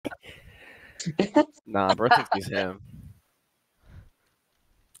Nah, bro thinks he's him.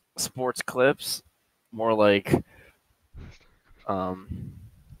 Sports clips, more like um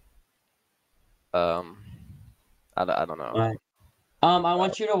um I don't know. Right. I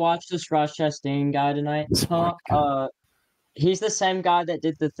want you to watch this Ross Chastain guy tonight. Smart guy. He's the same guy that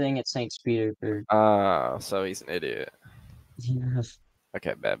did the thing at St. Petersburg. So he's an idiot. Yes.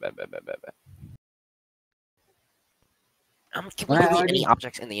 Okay, bad. Can we I delete any already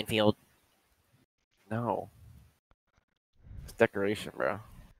objects in the infield? No. It's decoration, bro.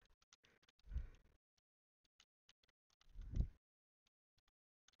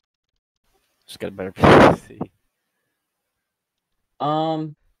 Just get a better PC.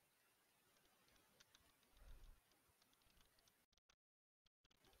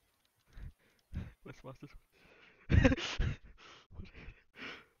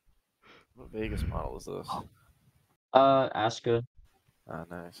 What Vegas model is this? Aska. Ah,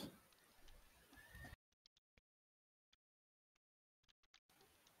 nice.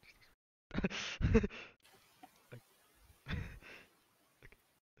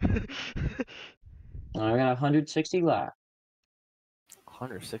 I got 160 left.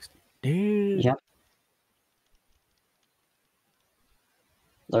 160. Dude. Yep.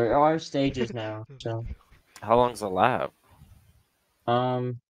 There are stages now, so How long's the lap?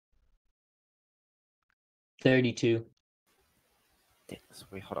 32.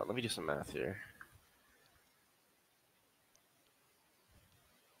 Wait, hold on. Let me do some math here.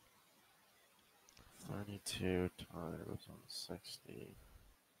 $32 times 160.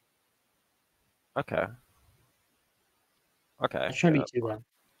 Okay. Okay. That shouldn't Yeah. be too bad.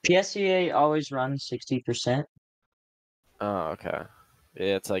 PSCA always runs 60%. Oh, okay.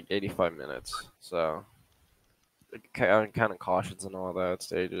 Yeah, it's like 85 minutes. So, kind of cautions and all that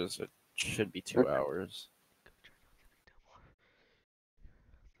stages. It should be 2 hours.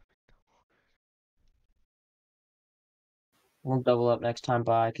 We'll double up next time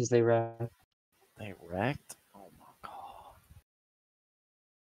by because they ran. They wrecked? Oh my god.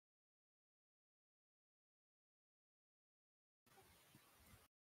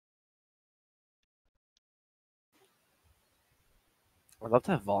 I'd love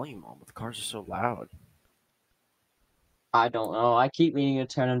to have volume on, but the cars are so loud. I don't know. I keep meaning to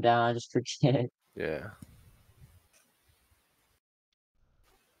turn them down. I just forget. Yeah.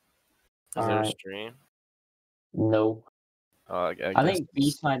 Is All there a right. stream? No. I I guess. think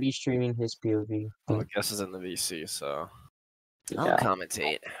Beast might be streaming his POV. I guess it's in the VC, so I'll Yeah.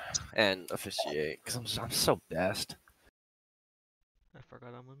 commentate and officiate because I'm so best. I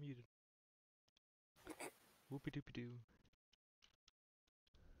forgot I'm unmuted. Whoopie doopie doo.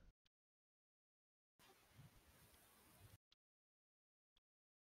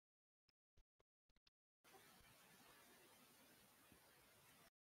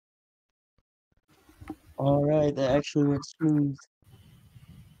 All right. That actually went smooth.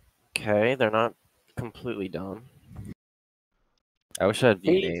 Okay, they're not completely done. I wish I had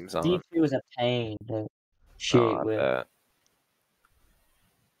view names on. D2 was a pain to Oh, shit I with. bet.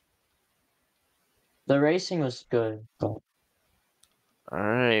 The racing was good, but All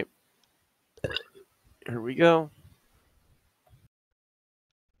right, here we go.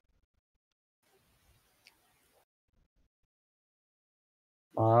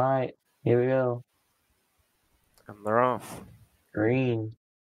 all right. Here we go. And they're off. Green.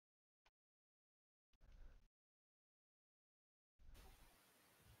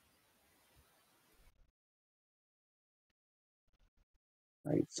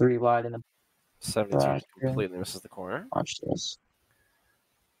 All right, 3 wide in the 72 back. completely misses the corner. Watch this.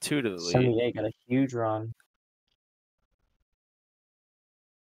 2 to the lead. 78 got a huge run.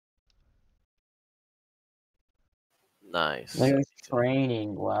 Nice. Look at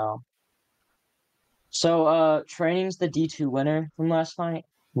training. Wow. So, training's the D2 winner from last night.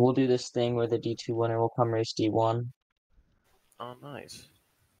 We'll do this thing where the D2 winner will come race D1. Oh, nice.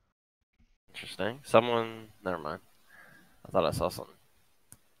 Interesting. Someone. Never mind. I thought I saw something.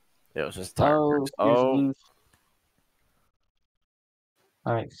 Yeah, it was just tire. Oh, here's loose.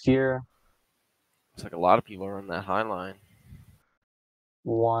 All right, Fear. Looks like a lot of people are on that high line.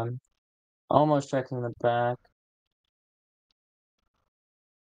 1. Almost checking the back.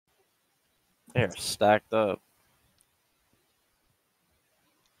 They're stacked up.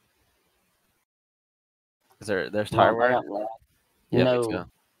 There's tire wear? Yeah, me too.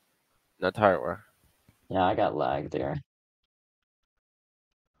 No tire wear. Yeah, I got lag there.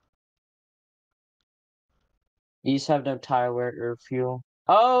 These have no tire wear or fuel.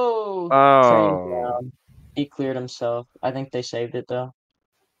 Oh! Training down. He cleared himself. I think they saved it though.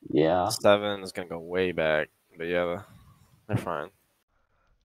 Yeah. 7 is gonna go way back, but yeah, they're fine.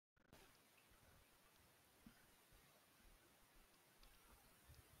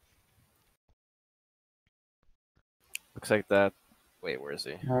 Looks like that. Wait, where is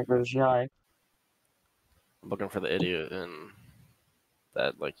he? There goes Jai. I'm looking for the idiot and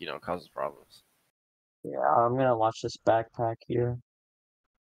that causes problems. Yeah, I'm gonna watch this backpack here.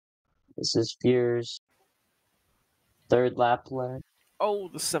 This is Fear's third lap led. Oh,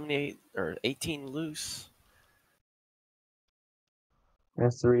 the 78 or 18 loose.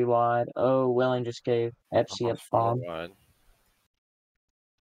 And 3 wide. Oh, Welling just gave Epsi a Almost 4 bomb. wide.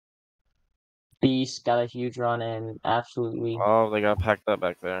 Beast got a huge run and absolutely. Oh, they got packed up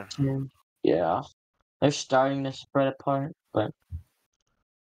back there. Yeah. They're starting to spread apart, but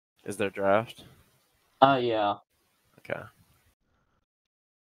Is there draft? yeah. Okay.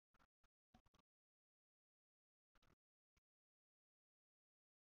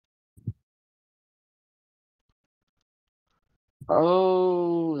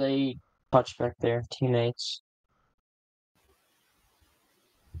 Oh, they touched back there, teammates.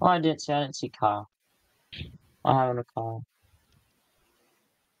 Oh, I didn't see Kyle. I haven't a Kyle.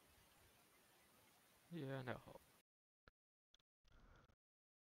 Yeah, no.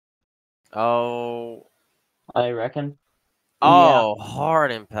 Oh. I reckon. Yeah. Oh,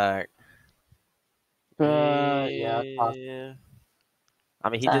 hard impact. Yeah. Yeah. I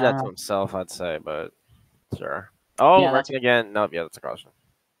mean, he did that Uh, to himself, I'd say, but sure. Oh, yeah, that's wrecking again. Nope, yeah, that's a caution.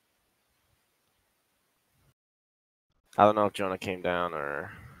 I don't know if Jonah came down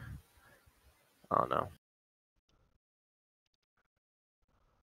or. I don't know.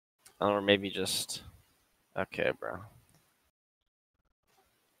 Or maybe just. Okay, bro.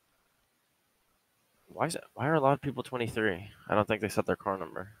 Why are a lot of people 23? I don't think they set their car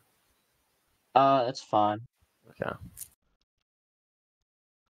number. that's fine. Okay.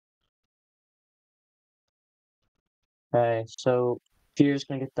 Okay, so Fear's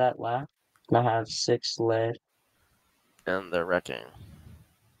gonna get that lap. Gonna have 6 lead. And they're wrecking.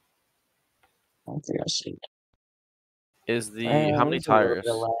 I don't think I see it. Is the how many There's a little bit of tires?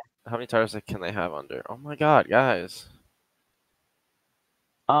 lag. How many tires can they have under? Oh my god, guys.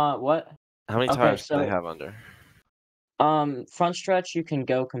 What? How many Okay, tires can they so have under? front stretch you can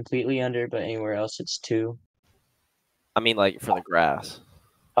go completely under, but anywhere else it's 2. I mean, like for the grass.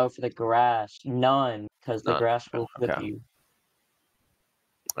 Oh, for the grass, none, because the None. grass will flip Okay. you.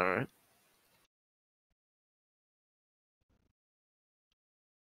 All right.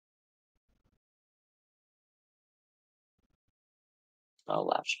 Oh,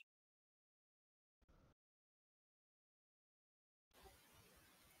 lap shift.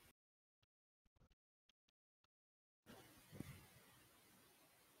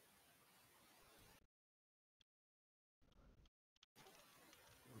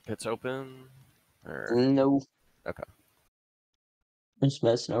 Pits open. Or No, okay. just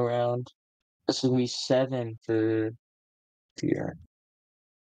messing around. This will be 7 for Fear.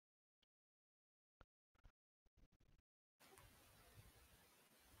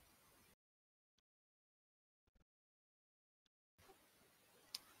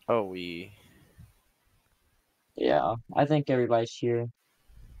 Oh, we. Yeah, I think everybody's here.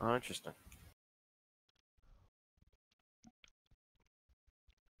 Oh, interesting.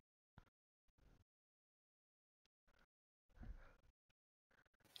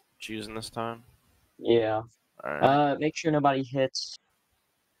 Choosing this time. Yeah. All right. Make sure nobody hits.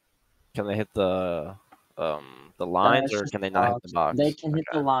 Can they hit the lines It's or just can they not hit the box. They box? can hit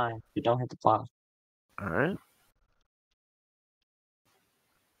the Okay. line, but don't hit the box. All right.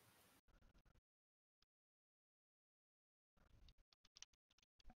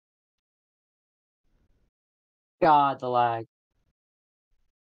 God, the lag.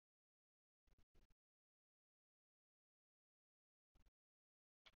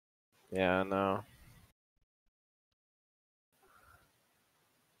 Yeah. No.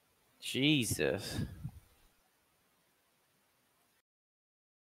 Jesus.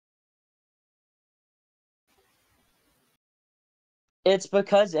 It's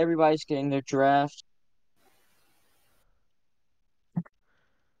because everybody's getting their draft.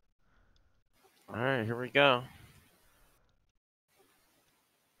 All right. Here we go.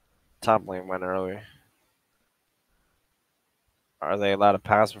 Top lane went early. Are they allowed to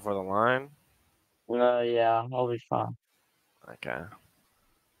pass before the line? Yeah, I'll be fine. Okay.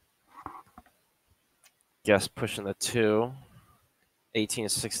 Guess pushing the 2. 18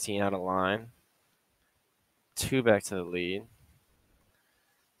 and 16 out of line. 2 back to the lead.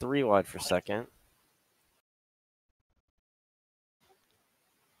 3 wide for second.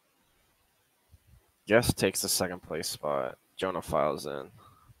 Guess takes the second place spot. Jonah files in.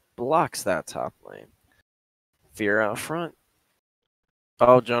 Blocks that top lane. Fear out front.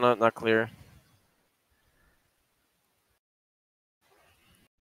 Oh, Jonah, not clear.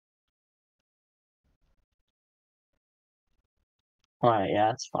 Alright, yeah,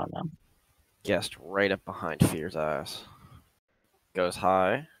 that's fine now. Guessed right up behind Fear's ass. Goes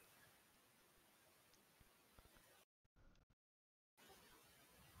high.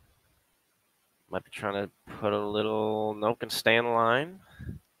 Might be trying to put a little... Nope, can stay in line.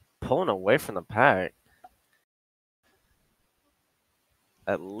 Pulling away from the pack.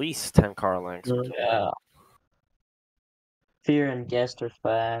 At least 10 car lengths. Yeah. Fear and Guest are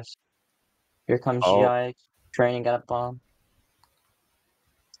fast. Here comes Oh. GI. Training got a bomb.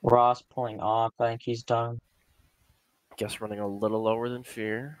 Ross pulling off. I think he's done. Guess running a little lower than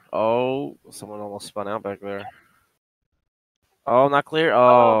Fear. Oh, someone almost spun out back there. Oh, not clear.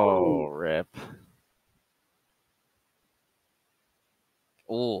 Oh, rip.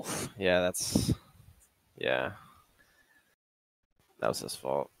 Oof. Yeah, that's... Yeah. That was his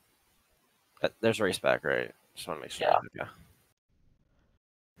fault. There's race back, right? Just want to make sure. Yeah.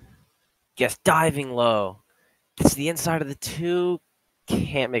 Guess diving low. Gets the inside of the 2.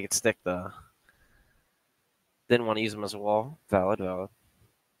 Can't make it stick, though. Didn't want to use him as a wall. Valid, valid.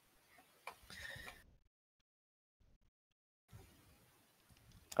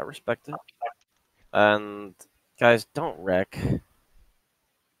 I respect it. And, guys, don't wreck.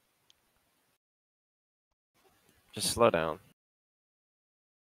 Just slow down.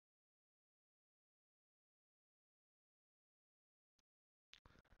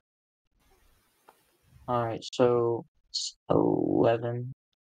 Alright, so it's 11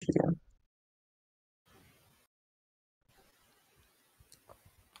 p.m.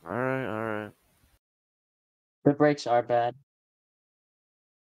 Alright. The brakes are bad.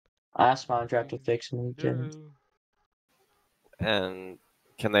 I asked my driver to fix them, he didn't. And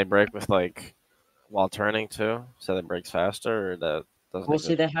can they brake with, like, while turning, too? So that brakes faster, or that doesn't Well, exist?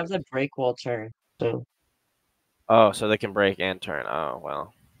 see, they have the brake while turn, so... Oh, so they can brake and turn. Oh,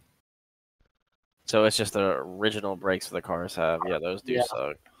 well. So it's just the original brakes the cars have. Yeah, those do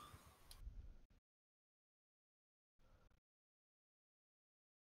suck.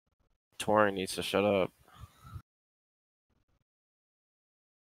 Touring needs to shut up.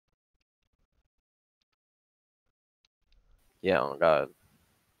 Yeah, oh god.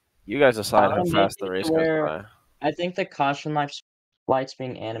 You guys decide how fast the race goes by. I think the caution light's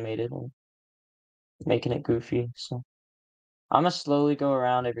being animated and making it goofy, so... I'm gonna slowly go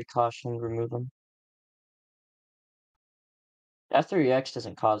around every caution and remove them. F3X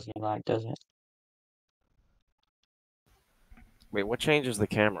doesn't cause any lag, does it? Wait, what changes the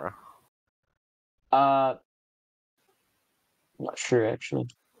camera? I'm not sure, actually.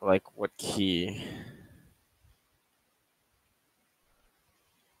 Like, what key?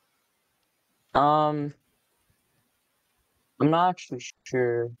 I'm not actually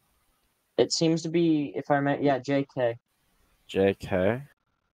sure. It seems to be, if I remember, yeah, JK. JK?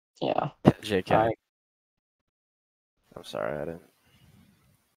 Yeah. JK. Alright. I'm sorry, I didn't.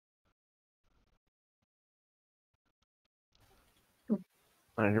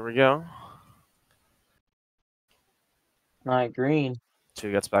 Alright, here we go. Alright, green.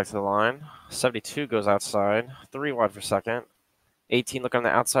 2 gets back to the line. 72 goes outside. 3 wide for second. 18 looking on the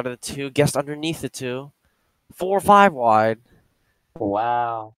outside of the 2. Guessed underneath the 2. 4 5 wide.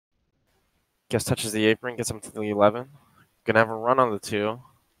 Wow. Guess touches the apron, gets him to the 11. Gonna have a run on the 2.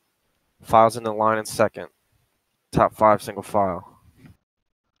 Files in the line in second. Top 5 single file.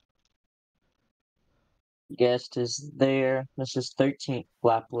 Guest is there. This is 13th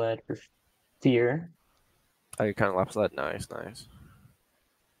lap lead for Fear. Oh, you kind of left that. Nice.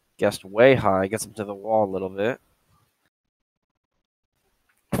 Guessed way high, gets him to the wall a little bit.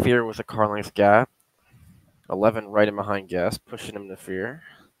 Fear with a car length gap. 11 right in behind Guest, pushing him to Fear.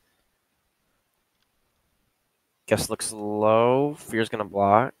 Guest looks low. Fear's gonna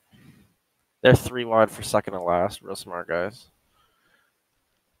block. They're 3 wide for second and last. Real smart guys.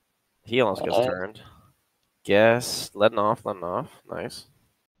 He almost gets turned. Guess letting off. Nice.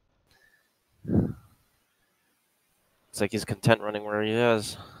 Looks like he's content running where he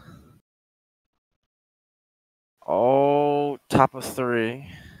is. Oh, top of 3.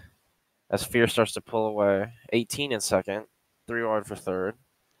 As Fear starts to pull away. 18 in second. 3 wide for third.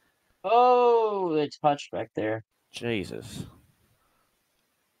 Oh, they touched back there. Jesus.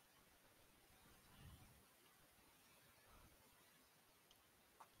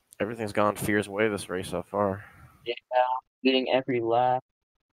 Everything's gone Fear's way this race so far. Yeah, leading every lap.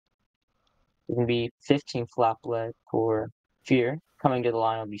 It can be 15 lap lead for Fear. Coming to the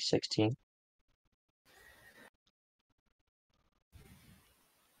line will be 16.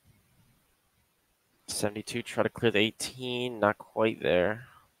 .72 try to clear the 18. Not quite there.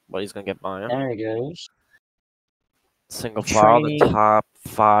 But he's going to get by him. There he goes. Single file, the top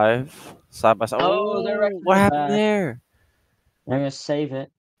 5. Side by side. Oh, they're what happened there? They're gonna save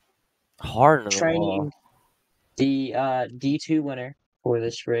it. Hard into the wall. Training the D2 winner for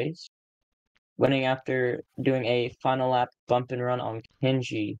this race, winning after doing a final lap bump and run on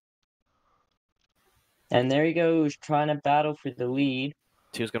Kenji. And there he goes, trying to battle for the lead.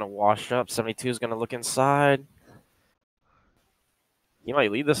 2's gonna wash up. 72's gonna look inside. He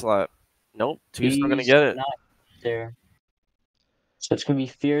might lead this lap. Nope, 2's still gonna get it. Not there. So it's gonna be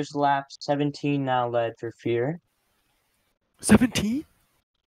Fear's lap 17 now led for Fear. 17?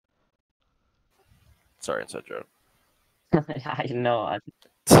 Sorry, inside joke. I know. I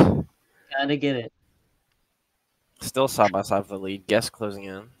kinda get it. Still side by side for the lead. Guess closing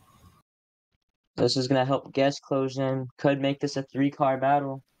in. This is gonna help Guess close in. Could make this a 3-car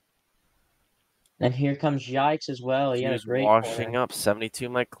battle. And here comes Yikes as well. He had a great washing corner. up. 72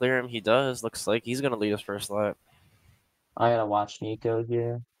 might clear him. He does. Looks like he's gonna lead his first lap. I gotta watch Nico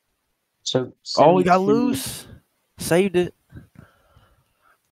here. So Oh, he got loose. Saved it.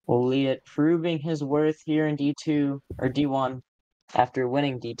 Will lead it, proving his worth here in D2 or D1 after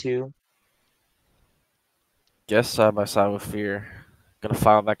winning D2. Guess side by side with Fear. Gonna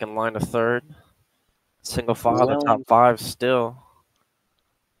file back in line to third. Single file to top 5 still.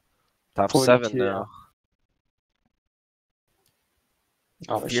 Top 7 now.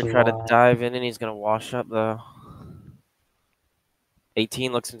 Fear tried to dive in and he's gonna wash up though.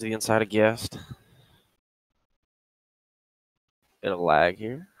 18 looks into the inside of Guest. Bit of lag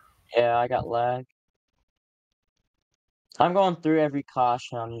here. Yeah, I got lag. I'm going through every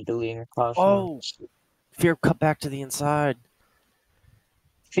caution. I'm deleting a caution. Oh! Fear cut back to the inside.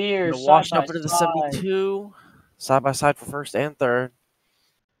 Fear washed up into the 72. Side by side for first and third.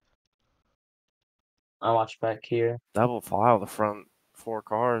 I watch back here. Double file the front 4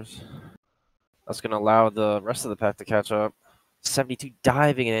 cars. That's going to allow the rest of the pack to catch up. 72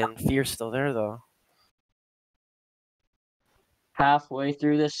 diving in. Fear's still there, though. Halfway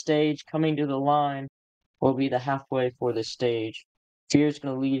through this stage, coming to the line, will be the halfway for the stage. Fear's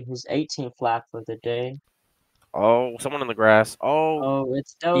going to lead his 18th lap of the day. Oh, someone in the grass. Oh,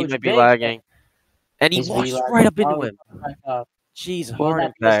 it's Doge. He might be lagging. And he washed right up into him. Jeez, hard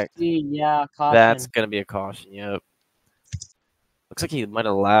impact. Yeah, caution. That's going to be a caution, yep. Looks like he might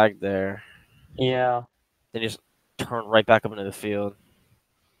have lagged there. Yeah. Then just turn right back up into the field.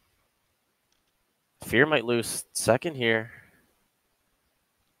 Fear might lose second here.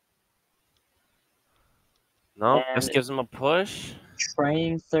 No, just gives him a push.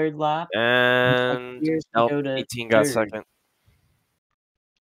 Training third lap. And nope, 18 got second.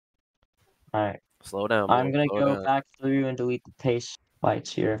 All right. Slow down. I'm going to go back through and delete the pace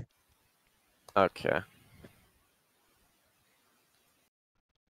lights here. Okay.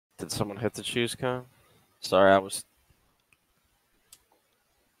 Did someone hit the choose cone? Sorry, I was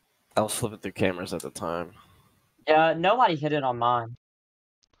flipping through cameras at the time. Yeah, nobody hit it on mine.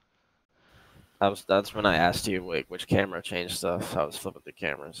 That's when I asked you which camera changed stuff. I was flipping through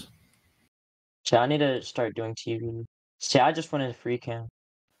cameras. See, I need to start doing TV. See, I just went into free cam,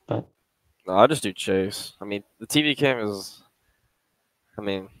 but no, I'll just do chase. I mean, the TV cam is. I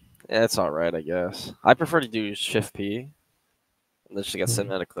mean, yeah, it's all right, I guess. I prefer to do shift P, and then just get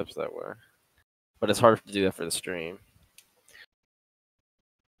cinematic clips that way. But it's hard to do that for the stream.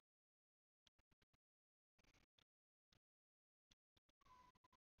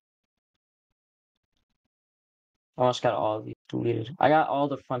 I almost got all of these deleted. I got all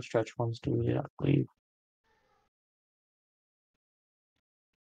the front stretch ones deleted, I believe.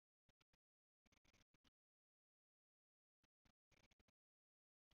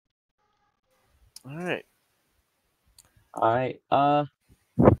 All right. All right. I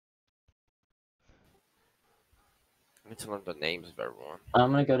need to learn the names of everyone.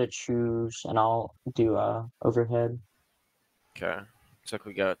 I'm gonna go to choose, and I'll do overhead. Okay. Looks like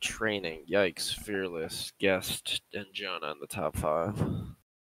we got training, Yikes, Fearless, Guest, and Jonah in the top 5.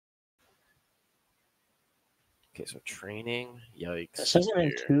 Okay, so training, Yikes. This hasn't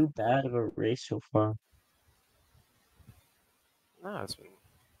been too bad of a race so far. No, it's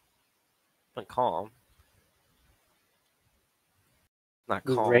been calm. Not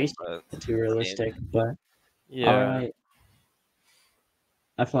calm, race but too realistic, but yeah. All right.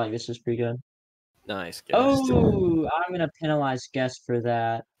 I feel like this is pretty good. Nice, Guest. Oh, I'm gonna penalize Guest for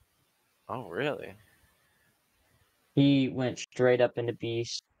that. Oh, really? He went straight up into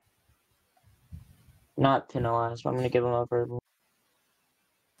Beast. Not penalized. I'm gonna give him a verbal.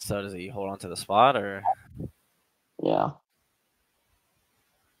 So does he hold on to the spot, or? Yeah.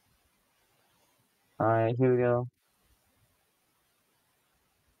 All right, here we go.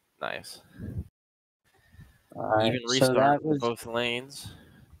 Nice. All right, even restart both lanes.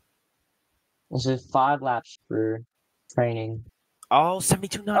 This is 5 laps for training. Oh,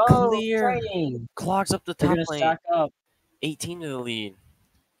 72 not Oh, clear. training. Clogs up the They're top gonna lane. stack up. 18 to the lead.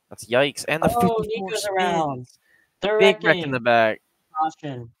 That's yikes. And the Oh, 54 Nico's around. spins. They're Big wreck in wrecking. the back.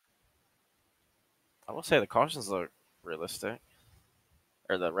 Caution. I will say the cautions look realistic.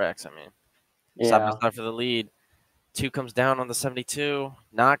 Or the wrecks, I mean. Side by Yeah. side for the lead. 2 comes down on the 72.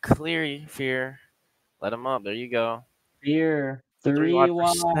 Not clear, Fear. Let him up. There you go. Fear. 3 3 wide for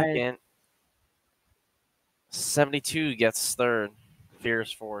wide. second. 72 gets third. Fear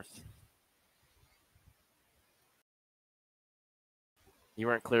is fourth. You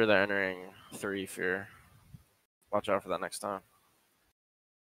weren't clear there entering 3, Fear. Watch out for that next time.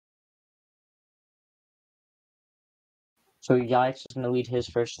 So Yikes is gonna lead his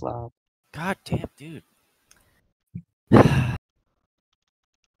first lap. God damn, dude.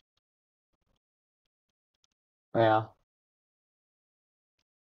 Yeah.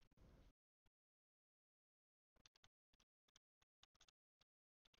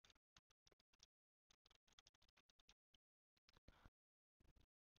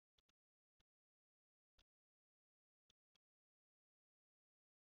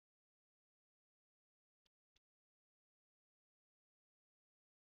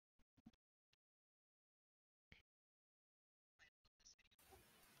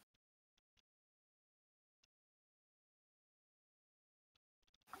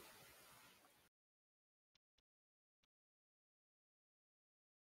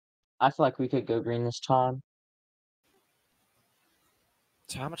 I feel like we could go green this time.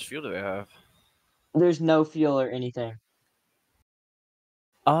 So how much fuel do they have? There's no fuel or anything.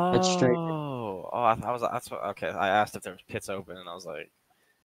 It's straight. I was. That's what. Okay, I asked if there was pits open, and I was like,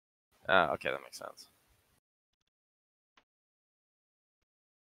 okay, that makes sense.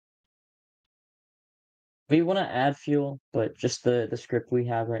 We want to add fuel, but just the script we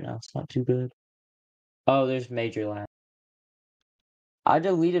have right now, it's not too good. Oh, there's major lag. I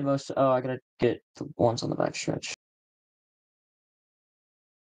deleted most. Oh, I gotta get the ones on the back stretch.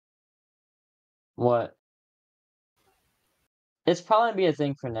 What? It's probably gonna be a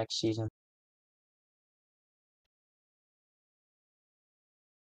thing for next season.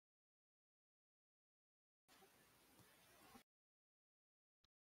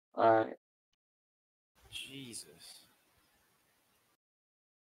 Alright. Jesus.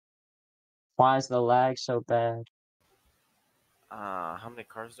 Why is the lag so bad? How many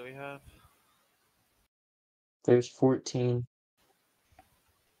cars do we have? There's 14.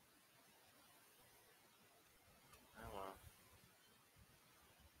 Oh, well.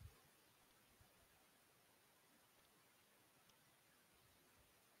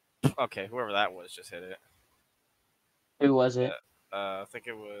 Okay, whoever that was just hit it. Who was it? I think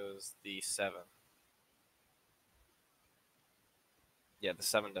it was the 7. Yeah, the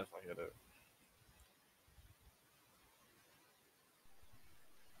 7 definitely hit it.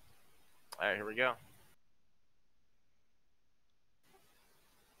 All right, here we go.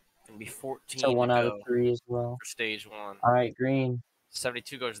 Gonna be 14 So 1 to out of go 3 as well. for stage 1. Alright, green.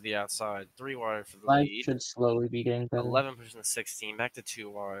 72 goes to the outside. 3 wide for the Lag lead. should slowly be getting better. 11 pushing the 16. Back to 2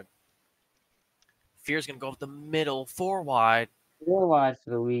 wide. Fear's gonna go up the middle. 4 wide. 4 wide for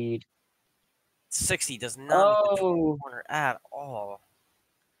the lead. 60 does not make the Oh! corner at all.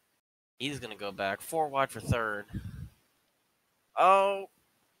 He's gonna go back. 4 wide for third. Oh,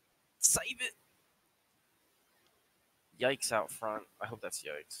 save it. Yikes out front. I hope that's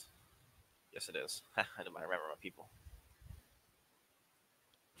yikes. Yes, it is. I remember my people.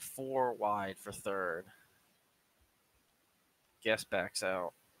 4 wide for third. Guess backs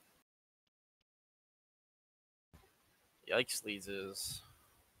out. Yikes leads his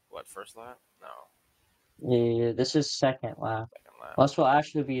what, first lap? No, Yeah, this is second lap. second lap. This will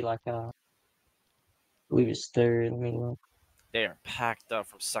actually be like I believe it's third. Let me look. They are packed up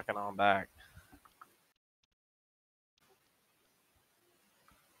from second on back.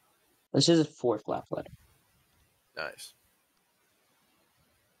 This is a fourth lap later. Nice.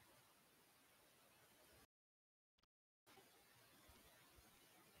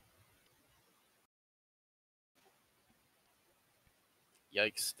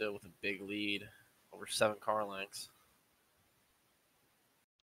 Yikes still with a big lead over 7 car lengths.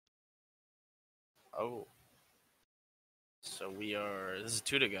 Oh. So this is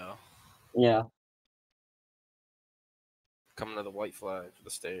 2 to go. Yeah. Coming to the white flag for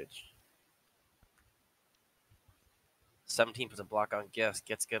the stage. 17 puts a block on Guess.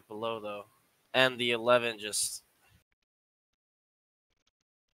 Gets get below though. And the 11 just.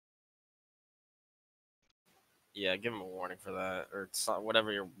 Yeah, give him a warning for that. Or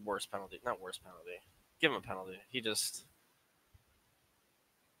whatever your worst penalty. Not worst penalty. Give him a penalty. He just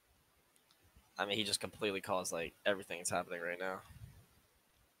completely caused like everything that's happening right now.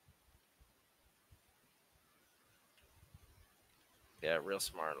 Yeah, real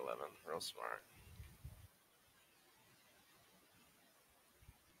smart 11. Real smart.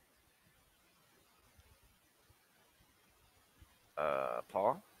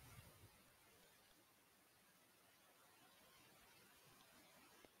 Paul?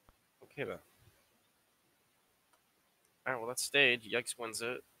 Okay, then. Alright, well, that's stage. Yikes wins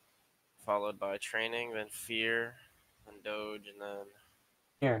it. Followed by training, then fear, then Doge, and then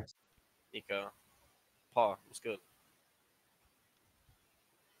Here. Nico. Paul, what's good?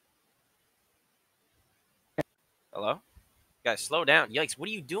 Hello? Guys, slow down. Yikes, what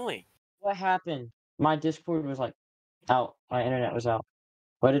are you doing? What happened? My Discord was like out. My internet was out.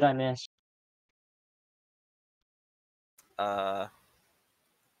 What did I miss?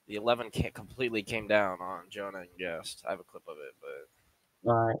 The 11 completely came down on Jonah and Guest. I have a clip of it, but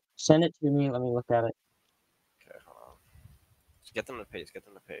Alright. Send it to me. Let me look at it. okay, hold on. Just get them to pace. Get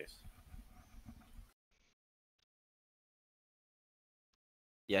them to pace.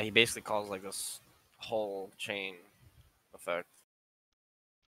 Yeah, he basically calls like this whole chain effect.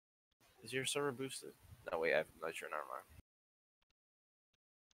 Is your server boosted? No, wait, I'm not sure. Never mind.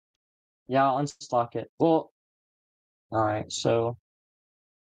 Yeah, I'll unstock it. Well, alright, so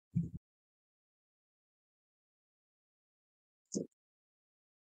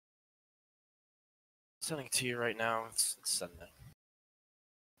Sending it to you right now. It's sending.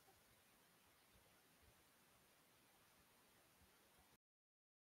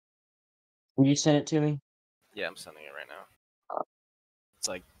 will you send it to me? Yeah, I'm sending it right now. It's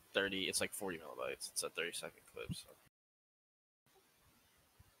like 30. It's like 40 megabytes. It's a 30-second clip. So.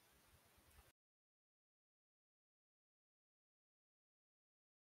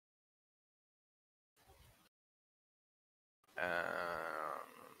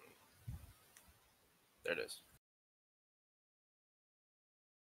 There it is.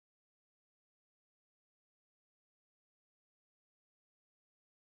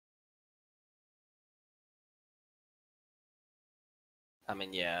 I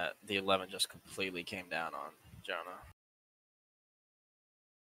mean, yeah, the 11 just completely came down on Jonah.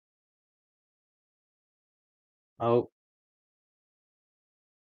 Oh.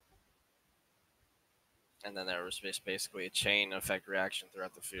 And then there was basically a chain effect reaction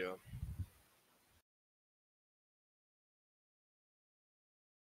throughout the field.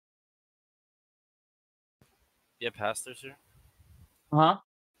 You have pass-throughs here? Huh?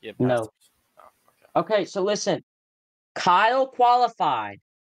 You have No. pass-throughs? Oh, okay. Okay, so listen. Kyle qualified.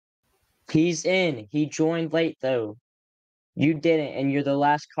 He's in. He joined late though. You didn't, and you're the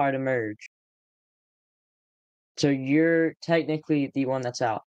last car to merge. So you're technically the one that's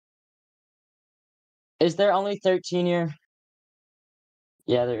out. Is there only 13 here?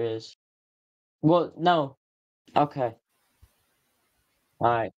 Yeah, there is. Well, no. Okay.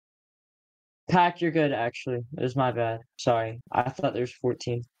 Alright. Pack, you're good, actually. It was my bad. Sorry. I thought there was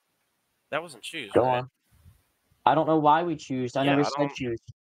 14. That wasn't choose, Go right? on. I don't know why we choose. I Yeah, never I said don't. choose.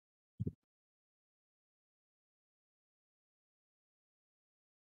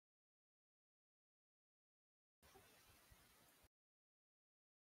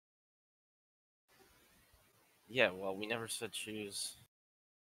 Yeah, well, we never said choose.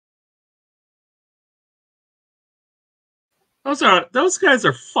 Those guys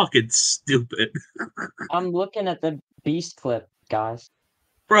are fucking stupid. I'm looking at the beast clip, guys.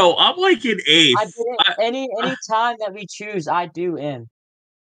 Bro, I'm like in I eighth. didn't any time that we choose, I do in.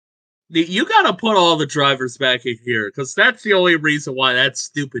 You gotta put all the drivers back in here, because that's the only reason why that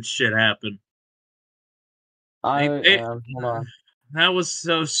stupid shit happened. Hold on. That was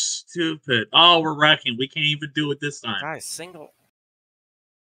so stupid. Oh, we're wrecking. We can't even do it this time. Guys, single.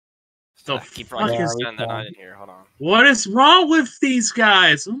 The Keep fuck running. Yeah, we Send that can. I didn't hear. Hold on. What is wrong with these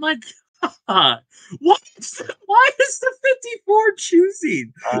guys? Oh my god. What? Why is the 54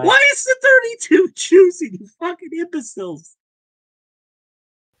 choosing? Alright. Why is the 32 choosing? You fucking imbeciles.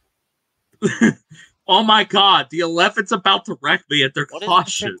 Oh my god, the 11's about to wreck me at their What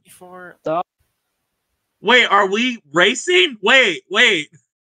caution. is the 54? Wait, are we racing? Wait.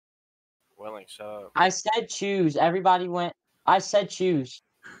 Willing, shut up. I said choose. Everybody went. I said choose.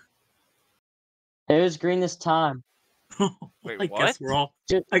 It was green this time. Wait, I what? guess we're all.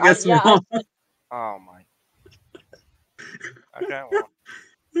 Just, I guess we're yeah, all. I said, Oh my. Okay, well.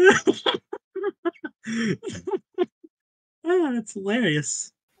 Ah, that's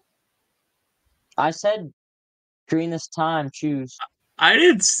hilarious. I said green this time. Choose. I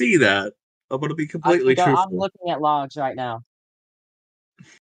didn't see that. I'm gonna be completely I'm truthful. looking at logs right now.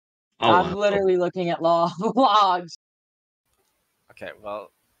 Oh, I'm literally looking at logs. Okay,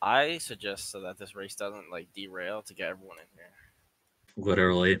 well, I suggest so that this race doesn't like derail to get everyone in here.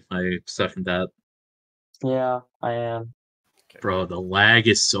 literally, I second that. Yeah, I am. Bro, the lag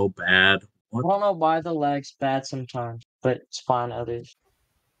is so bad. I What? don't know why the lag's bad sometimes, but it's fine others.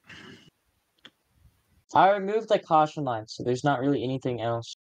 I removed the caution line, so there's not really anything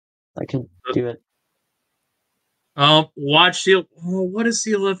else that could do it. Watch the. Oh, what is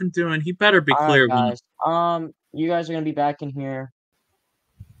the 11 doing? He better be Alright, clear. guys. You guys are gonna be back in here.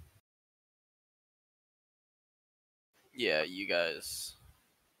 Yeah, you guys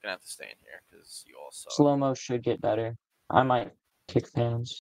gonna have to stay in here because you all suck. Slow-mo should get better. I might kick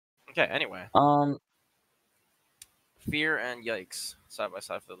fans. Okay, anyway. Fear and Yikes side by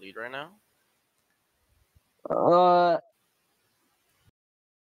side for the lead right now.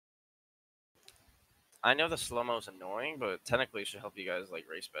 I know the slow-mo is annoying, but technically it should help you guys like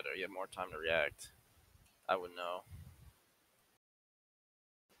race better. You have more time to react. I would know.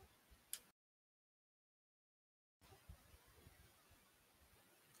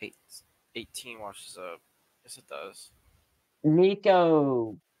 Eight, 18 washes up. Yes, it does.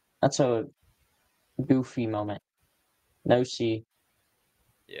 Nico. That's a goofy moment. No C.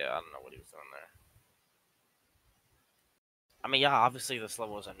 Yeah, I don't know what he was doing there. I mean, yeah, obviously this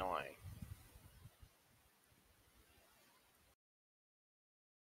level is annoying.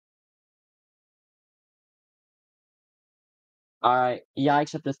 Alright,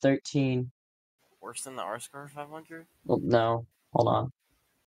 Yikes up to 13. Worse than the R-Scar 500? Well, no, hold on.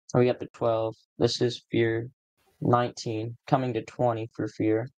 Oh, we got to 12. This is Fear. 19. Coming to 20 for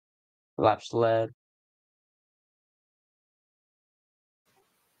Fear. Laps led.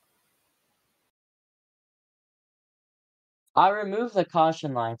 I removed the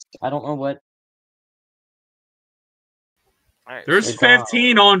caution lights. I don't know what. Alright, There's They're gone.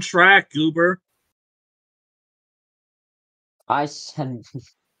 15 on track, Goober. I said.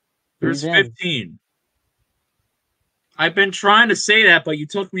 There's Who's in? 15. I've been trying to say that, but you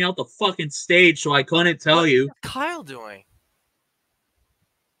took me out the fucking stage, so I couldn't tell you. What's Kyle doing?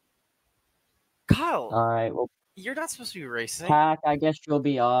 Kyle, Alright, well, you're not supposed to be racing. Pack, I guess you'll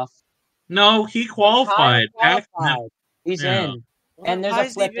be off. No, he qualified. Kyle Pac- qualified. He's yeah. in. Well, And there's why a is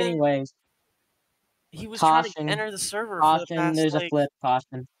he flip even- anyways. He was Caution. trying to enter the server for the Caution, past, there's a flip.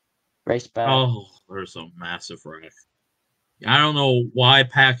 Caution. Race back. Oh, there's a massive wreck. I don't know why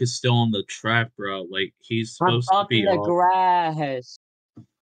Pac is still on the track, bro. Like, he's I'm supposed to bumping be the off. grass.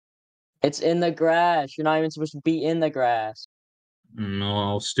 It's in the grass. You're not even supposed to be in the grass.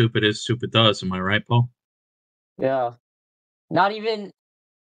 No, stupid is stupid does. Am I right, Paul? Yeah. Not even.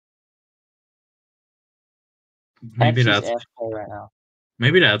 Maybe FC's that's AFK right now.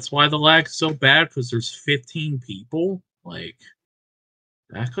 maybe that's why the lag's so bad, because there's 15 people. Like,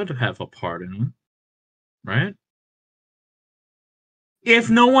 that could have a part in it, right? If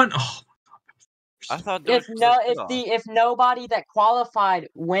no one, oh, I thought Doge was the cutoff. If nobody that qualified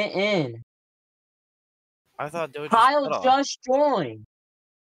went in, I thought Doge was Kyle the cutoff. just joined.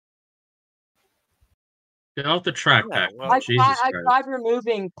 get out the track, Yeah, Pac. well- Jesus I Christ. tried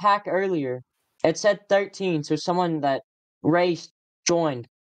removing Pack earlier. It said 13, so someone that raced joined.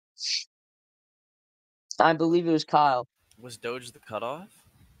 I believe it was Kyle. Was Doge the cutoff?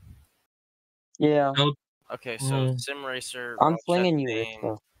 Yeah. No, Okay, so Sim Racer, I'm Rob flinging you, Chastain,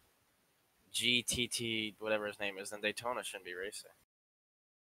 Rico. GTT, whatever his name is, then Daytona shouldn't be racing.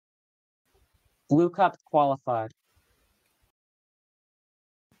 Blue Cup qualified.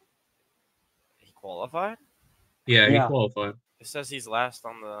 He qualified? yeah, he Yeah. qualified. It says he's last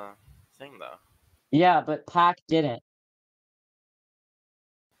on the thing, though. Yeah, but Pack didn't.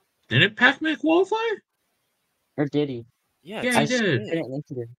 Didn't Pac-Man qualify? Or did he? Yeah, Yeah, it he says did. did. Didn't link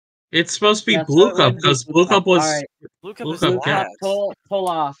it. It's supposed to be Yeah, so Blue it Cup, would be because Blue Blue Cup. Cup was. Alright. Blue Cup Blue is Cup Blue Cup, last. pull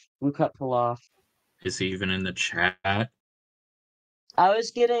off. Blue Cup, pull off. Is he even in the chat? I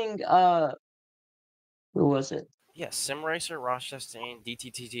was getting, who was it? Yeah, Sim Racer, Ross Chastain,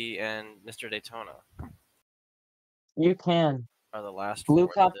 DTTT, and Mr. Daytona You can. are the last Blue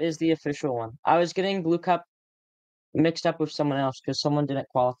four. Cup is the official one. I was getting Blue Cup mixed up with someone else because someone didn't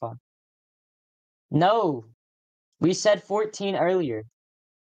qualify. No, we said 14 earlier.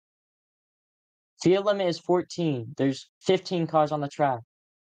 Field limit is 14. There's 15 cars on the track.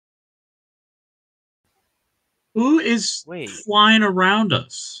 Who is Wait. flying around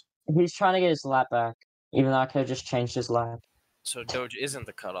us? He's trying to get his lap back, even though I could have just changed his lap. So Doge isn't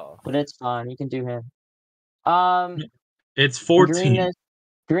the cutoff. But it's fine. You can do him. It's 14.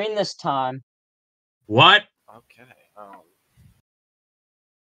 Green this time. What? Okay.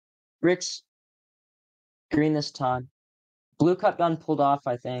 Rick's green this time. Blue Cup gun pulled off,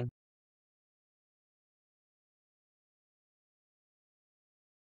 I think.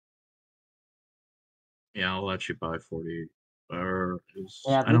 Yeah, I'll let you buy 40. Yeah,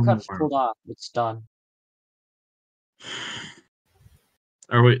 I Blue don't know Cup's where. pulled off. It's done.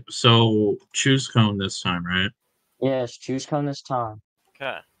 Are we? So choose cone this time, right? Yes, choose cone this time.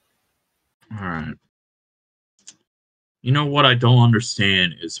 Okay. All right. You know what I don't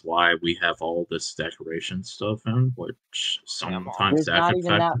understand is why we have all this decoration stuff in, which Yeah, I'm on. sometimes There's that not could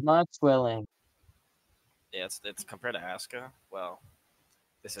even affect. that much willing. Yeah, it's compared to Aska. Well,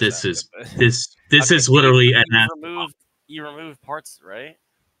 this is This Aska, is but- this Okay, is so literally an you remove parts, right?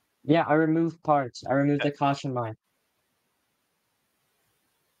 Yeah, I removed parts. I removed Okay. the caution line.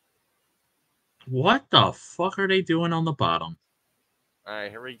 What the fuck are they doing on the bottom? All right,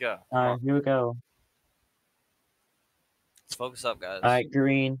 here we go. Come All right, on, here we go. let's focus up, guys. All right,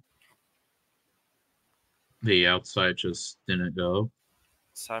 green. The outside just didn't go.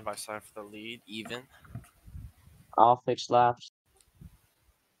 Side by side for the lead, even. All fixed laps.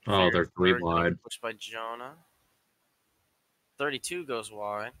 Oh, they're three Third, getting wide. pushed by Jonah. 32 goes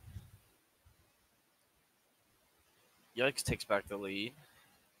wide. Yikes takes back the lead.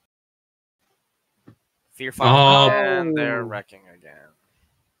 Fear 5, Oh. and they're wrecking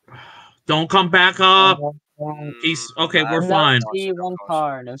again. Don't come back up. He's okay. We're That's No fine. caution, C1 caution.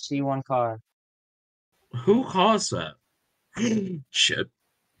 car. No C1 car. Who caused that? Shit.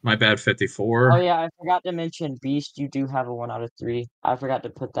 My bad. Oh 54. yeah, I forgot to mention Beast. You do have a 1 out of 3. I forgot to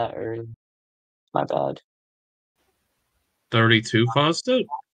put that early. My bad. 32 caused it.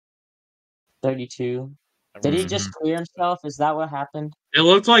 32. Did he just clear himself? Is that what happened? It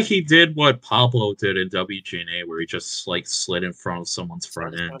looked like he did what Pablo did in WGNA, where he just like slid in front of someone's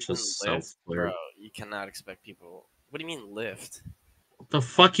front end, just self clear. Bro, you cannot expect people. What do you mean lift? What the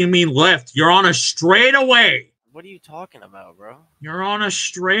fuck you mean left? You're on a straightaway. What are you talking about, bro? You're on a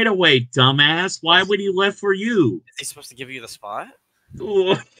straightaway, dumbass. Why would he lift for you? Is he supposed to give you the spot?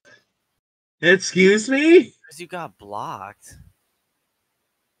 Excuse me? Because you got blocked.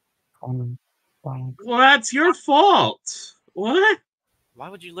 Wow. Well, that's your fault. What? Why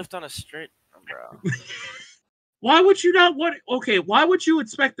would you lift on a straight, bro? Why would you not want? Okay, why would you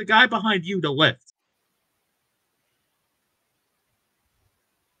expect the guy behind you to lift?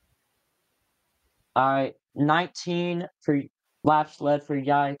 All right, 19 for laps led for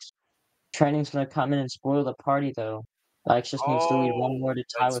Yikes. Training's gonna come in and spoil the party though. Yikes just needs to lead one more to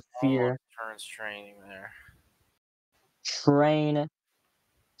tie with Fear. Turns training there. Train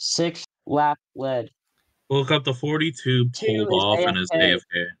 6 lap led. Look up the 42 2 pulled is off and is AFK.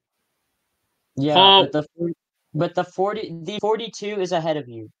 AFK. Yeah, Paul, but the 42 is ahead of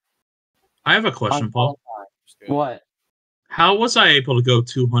you. I have a question, Paul. What? How was I able to go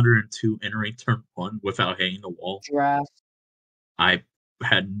 202 entering turn 1 without hitting the wall? Draft. I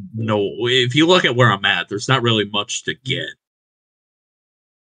had no. If you look at where I'm at, there's not really much to get.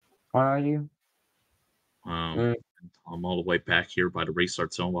 Where are you? I'm all the way back here by the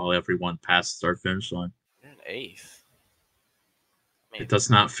restart zone while everyone passed start finish line. You're in 8th. I mean, It does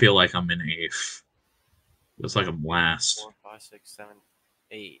not feel like I'm in 8th. It feels like I'm last. 4, 5, 6, 7,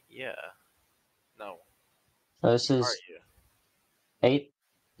 8. Yeah. No. So this Where is are you? 8.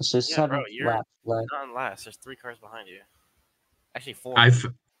 This is Yeah, 7 bro, you're laps led. not in last. There's 3 cars behind you. Actually, 4.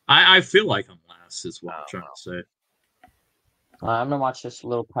 I feel like I'm last is what I'm Oh, trying to say. I'm gonna watch this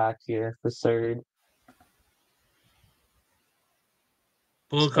little pack here for third.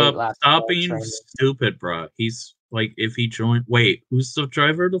 Look Eight up. laps Stop led, being training. stupid, bro. He's like, if he joined. Wait, who's the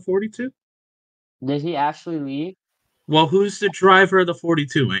driver of the 42? Did he actually leave? Well, who's the driver of the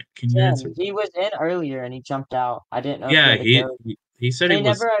 42? Man? Can you answer? He was in earlier and he jumped out. I didn't know Yeah, if he had to go. he said he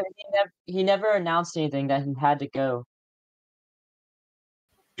was. He never announced anything that he had to go.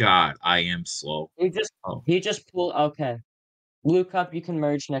 God, I am slow. He just pulled. Okay, Blue Cup, you can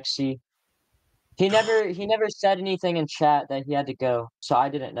merge next C. He never said anything in chat that he had to go, so I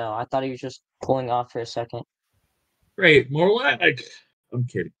didn't know. I thought he was just pulling off for a second. Great, more lag. I'm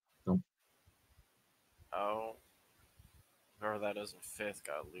kidding. Don't. Oh. Whoever that is in 5th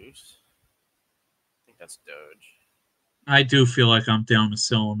got loose. I think that's Doge. I do feel like I'm down a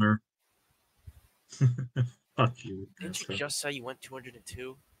cylinder. Fuck you. Didn't you just say you went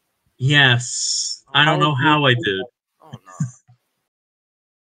 202? Yes. I don't know how I did. Oh, no.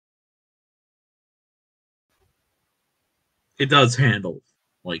 It does handle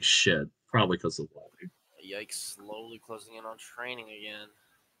like shit. Probably because of lag. Yikes, slowly closing in on training again.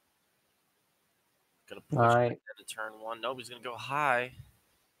 Gonna push Alright. into turn 1. Nobody's gonna go high.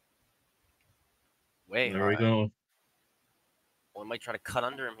 Way There high. we go. Well, we might try to cut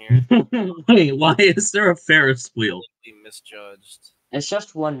under him here. Wait, why is there a Ferris wheel? We misjudged. It's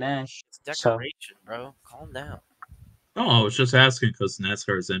just one mesh. It's decoration, bro. Calm down. Oh, I was just asking because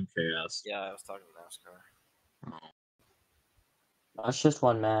NASCAR is MKS. Yeah, I was talking to NASCAR. Oh. It's just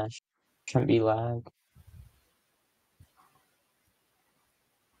one mesh. Can be lag.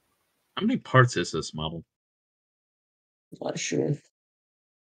 How many parts is this model? Not sure.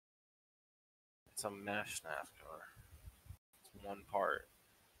 It's a mesh NASCAR. It's one part.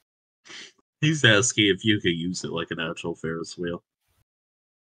 He's asking if you could use it like an actual Ferris wheel.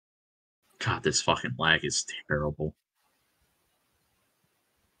 God, this fucking lag is terrible.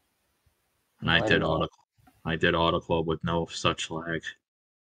 And I did Auto Club with no such lag.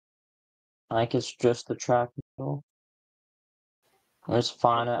 I think it's just the track middle. It's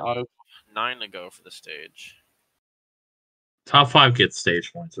fine at auto. 9 to go for the stage. Top 5 gets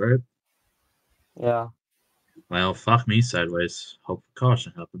stage points, right? Yeah. Well, fuck me sideways. Hope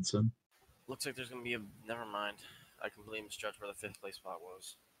caution happens then. Looks like there's gonna be a. Never mind. I completely misjudged where the 5th place spot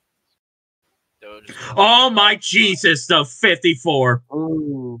was. Doge. Oh my Jesus, the 54.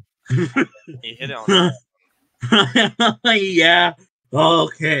 Ooh. He hit it on. Yeah.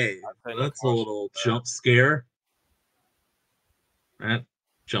 Okay. No That's a little jump scare. That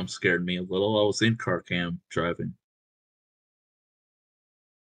jump scared me a little. I was in car cam driving.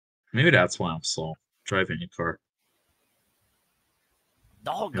 Maybe that's why I'm slow driving a car.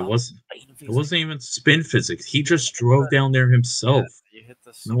 Dog. It wasn't even spin physics. He just drove down there himself. Yeah, you hit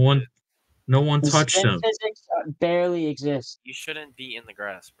the No one The touched spin him. physics barely exist. You shouldn't be in the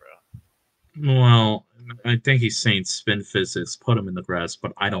grass, bro. Well, I think he's saying spin physics put him in the grass,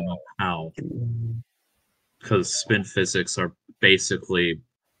 but I don't know how. Because spin physics are basically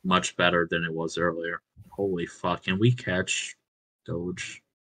much better than it was earlier. Holy fuck, can we catch Doge?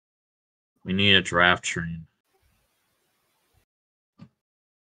 We need a draft train.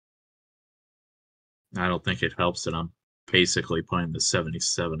 I don't think it helps that I'm basically putting the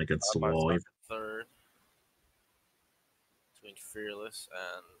 77 against the wall. Third. Between Fearless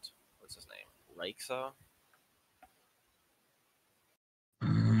and what's his name? Reixa?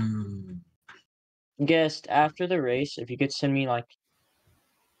 Guest, after the race, if you could send me like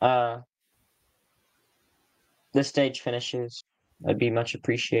the stage finishes, that'd be much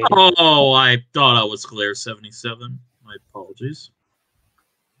appreciated. Oh, I thought I was clear 77. My apologies.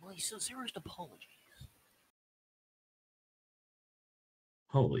 Well, he's so serious apologies.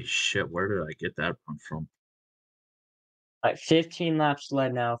 Holy shit, where did I get that one from? Like 15 laps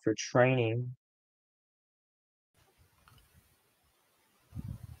led now for training.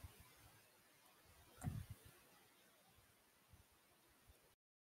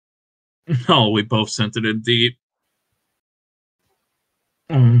 No, we both sent it in deep.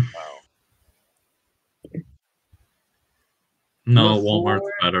 Wow. No, Walmart's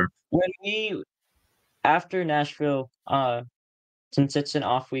better. When after Nashville, since it's an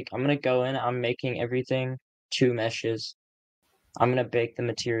off week, I'm gonna go in. I'm making everything 2 meshes. I'm gonna bake the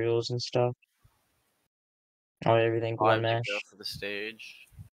materials and stuff. I want everything 1 mesh. Go for the stage.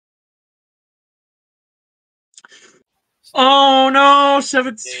 Oh no,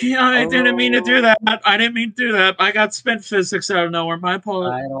 17. I didn't mean to do that. I didn't mean to do that. I got spin physics out of nowhere. My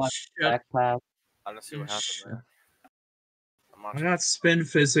apologies. I don't see what happened there. I got spin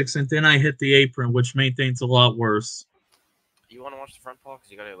physics and then I hit the apron, which made things a lot worse. You want to watch the front paw?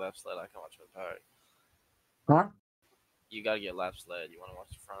 Because you got to get lap sled. I can watch the back. Huh? You got to get lap sled. You want to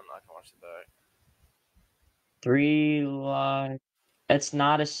watch the front? I can watch the back. 3 live. It's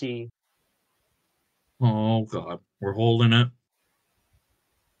not a C. Oh god, we're holding it.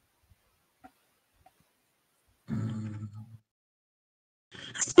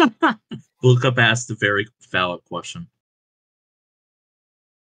 Look up asked a very valid question.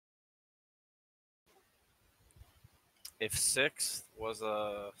 If 6th was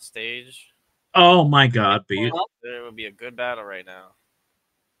a stage, oh my god, beat. There would be a good battle right now.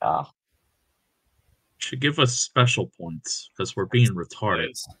 Ah. Should give us special points because we're being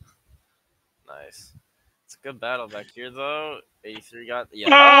retarded. Nice. It's a good battle back here, though. 83 got. Yeah.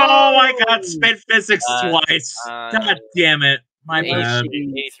 Oh my god, spin physics twice. God damn it. My bad.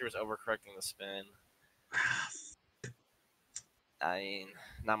 83 was overcorrecting the spin. I mean,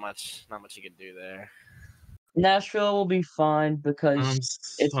 not much you could do there. Nashville will be fine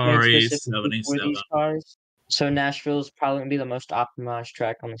because it's made specifically for these cars. So Nashville is probably going to be the most optimized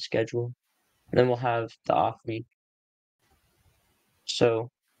track on the schedule. And then we'll have the off week.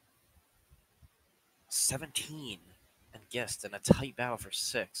 So 17 and guessed in a tight battle for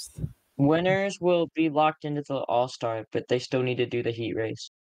 6th. Winners will be locked into the All-Star, but they still need to do the heat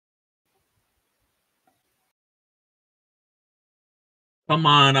race. Come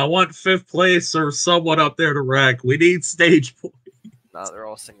on, I want 5th place or someone up there to wreck. We need stage points. Nah, they're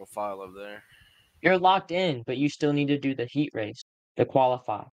all single file up there. You're locked in, but you still need to do the heat race to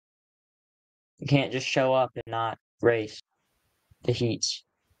qualify. You can't just show up and not race the heats.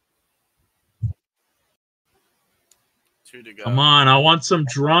 2 to go. Come on, I want some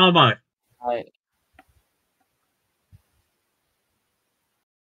drama. Alright.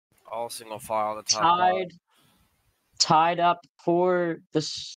 All single file at the top. Tied up for the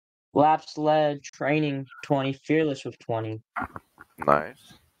laps led training 20, fearless with 20.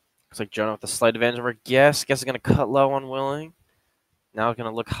 Nice. Looks like Jonah with the slight advantage over Guess. Guess is going to cut low on Willing. Now it's going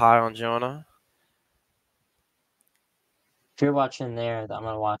to look high on Jonah. If you're watching there, I'm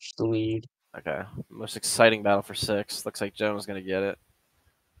going to watch the lead. Okay. Most exciting battle for 6. Looks like Jonah's going to get it.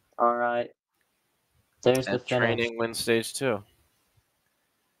 All right. There's the And finish. training wins stage 2. All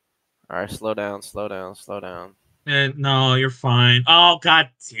right, slow down, slow down, slow down. No, you're fine. Oh, god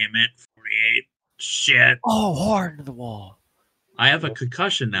damn it. 48. Shit. Oh, hard into the wall. I have a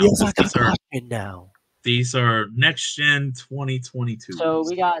concussion now. Yes, I concussion now. These are next gen 2022. So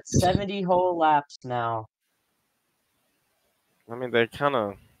we got 70 whole laps now. I mean, they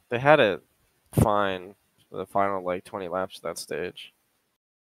had it fine for the final, like, 20 laps at that stage.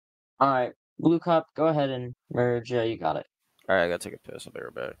 All right. Blue Cup, go ahead and merge. Yeah, you got it. All right, I got to take a piss. I'll be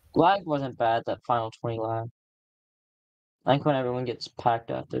right back. Lag wasn't bad, that final 20 lap. I think when everyone gets packed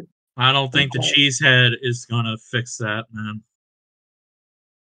after. I don't think the cheesehead is going to fix that, man.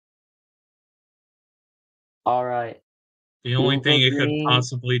 All right. The only thing it could green.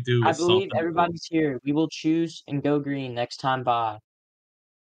 possibly do I is believe something everybody's here. We will choose and go green next time by.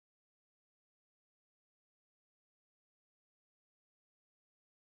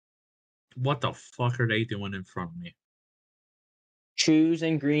 What the fuck are they doing in front of me? Choose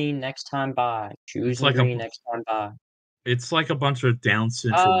and green next time by. Choose It's and like green next time by. It's like a bunch of Down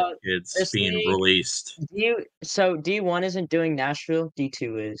syndrome kids this being league- released. So D1 isn't doing Nashville,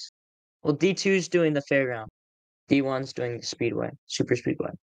 D2 is. Well, D2 is doing the fairground. D1's doing the speedway, super speedway.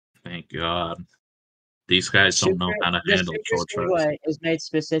 Thank God. These guys don't know how to handle the short super tracks. speedway is made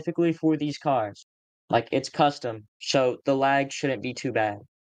specifically for these cars. Like, it's custom, so the lag shouldn't be too bad.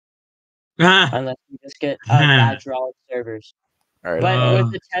 Unless you just get bad hydraulic servers. All right. But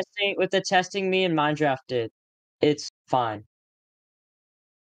with the testing me and Minecraft did, it's fine.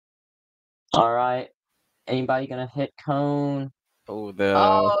 All right. Anybody gonna hit cone? Oh,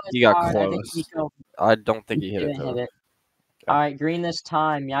 he got hard. close. I don't think he hit it, though. Hit it. All right, green this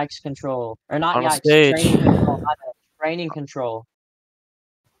time. Yikes control. Or not On the yikes. stage. Training control. Training control.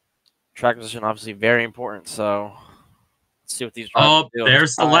 Track position obviously very important, so let's see what these drivers do.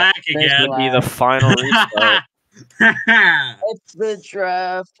 There's the lag again. It's going to be the final restart. It's the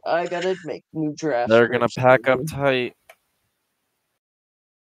draft. I gotta make new draft. They're going to pack up tight.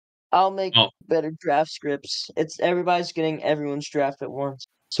 I'll make better draft scripts. Everybody's getting everyone's draft at once,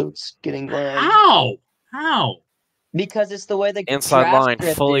 so it's getting lag. How? Because it's the way the inside draft line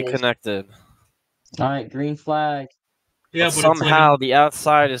script fully is. connected. All right, green flag. Yeah, but somehow the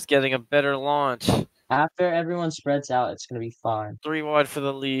outside is getting a better launch. After everyone spreads out, it's gonna be fine. 3 wide for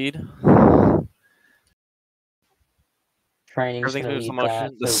the lead. Training's Everything gonna moves lead motion.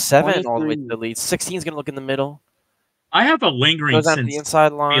 that. The So 7 all the way to the lead. 16 is going to look in the middle. I have a lingering Goes out to the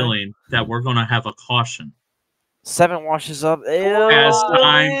inside line. feeling that we're going to have a caution. 7 washes up. As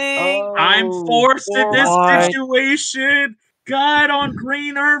I'm forced in this situation. God on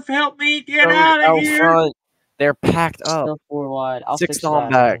green earth, help me get out of here. Front. They're packed up. Still 4 wide. I'll 6 fix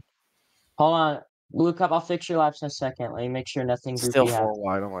on that. back. Hold on. Blue Cup, I'll fix your laps in a second. Let me make sure nothing goofy Still happens. 4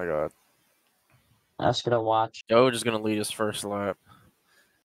 wide. Oh my god. I'm just gonna watch. Doge is going to lead his first lap.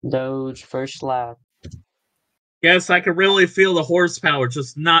 Doge, first lap. Yes, I can really feel the horsepower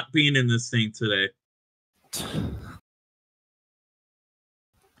just not being in this thing today.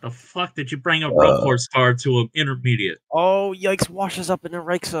 The fuck did you bring a rough horsepower to an intermediate? Oh, yikes. Washes up in the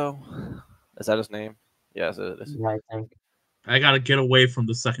Rexo. Is that his name? Yes, it is. I think. I gotta get away from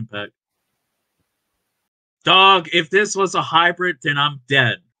the second pack. Dog, if this was a hybrid, then I'm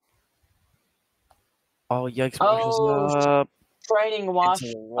dead. Oh, yikes. Washes up. Training washed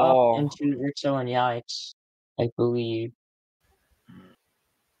up into Rixo and yikes, I believe.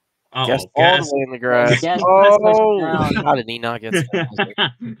 Guess all the way in the grass. How did he not get How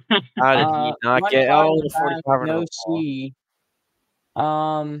did he not get the 45 no C.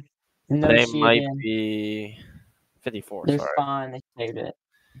 No they C might again. be 54. They're sorry. fine. They saved it.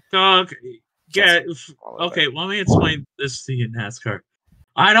 Dog, okay, let me explain this to you, NASCAR.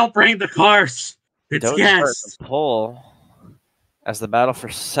 I don't bring the cars. It's Guess. Pull as the battle for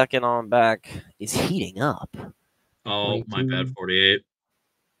second on back is heating up. Oh, my bad, 48.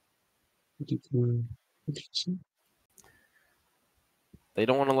 They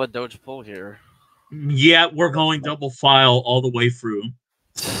don't want to let Doge pull here. Yeah, we're going double file all the way through.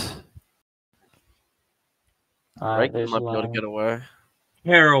 Right, might be able to get away.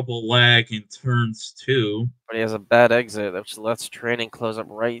 Terrible lag in turns 2. But he has a bad exit, which lets training close up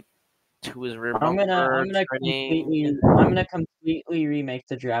right to his rear I'm bumper. gonna completely remake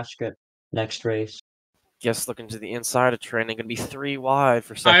the draft script next race. Guess looking to the inside of training, gonna be 3 wide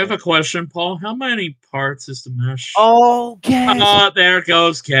for I have second. a question, Paul. How many parts is the mesh? Oh, gas! Oh, there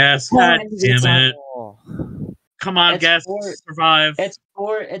goes Gas. God damn it. Come on, It's Gas. four- Survive. It's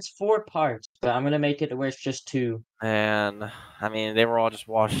 4 parts, but I'm gonna make it to where it's just 2. And I mean, they were all just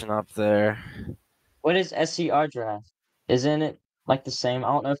washing up there. What is SCR draft? Isn't it like the same? I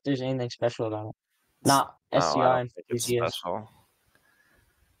don't know if there's anything special about it. Not No, I SCR don't and think it's enthusiast. special.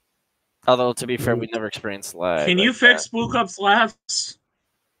 Although to be fair, we never experienced lag. Can you like fix that. Blue Cup's laughs?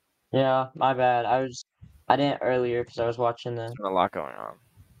 Yeah, my bad. I didn't earlier because I was watching the. There's been a lot going on.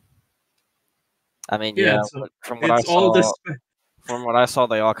 I mean, Yeah, yeah, it's, from what I it's all saw, this. from what I saw,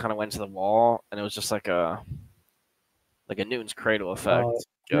 they all kind of went to the wall, and it was just like a Newton's cradle effect.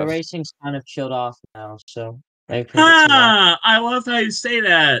 The guess. racing's kind of chilled off now, so maybe we can get some more. Ha! I love how you say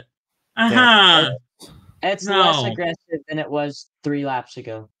that. Aha! It's No. less aggressive than it was 3 laps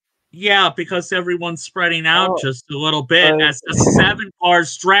ago. Yeah, because everyone's spreading out Oh, just a little bit as the 7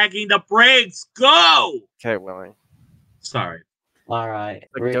 cars dragging the brakes. Go! Okay, Willie. Sorry. All right,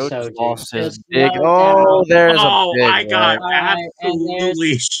 The Doge Rixo, lost his just big. slow Oh, down. there's Oh, a big I got one. Alright, and there's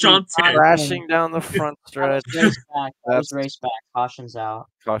absolutely the shunted. Crashing down the front That stretch. was race back. That was That's- race back. Caution's out.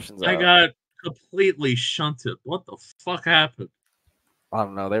 Cautions I out. got completely shunted. What the fuck happened? I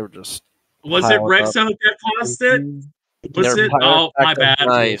don't know. They were just. Was it piled up. Rexo that caused it? Was They were it? piled Oh, my back bad.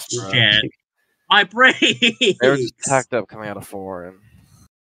 up nice, bro. Shit. My brakes. They were just packed up coming out of 4, and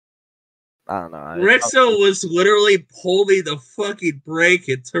I don't know. Rexo was literally pulling the fucking brake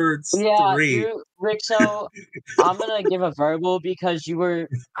at turn 3. Rixo, I'm gonna give a verbal because you were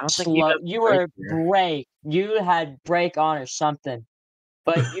I don't think you slow. had You brake were here. brake. You had brake on or something,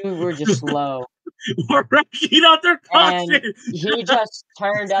 but you were just slow. We're wrecking under And caution. he just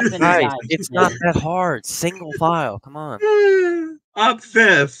turned up in his Guys, eyes. it's not that hard. Single file. Come on. I'm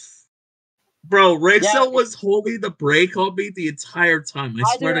 5th. Bro, Rexo Yeah, was holding the brake on me the entire time.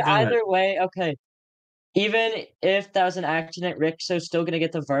 I swear to God. Either way, okay. Even if that was an accident, Rixo's still gonna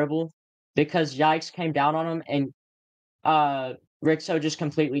get the verbal because Yikes came down on him and Rixo just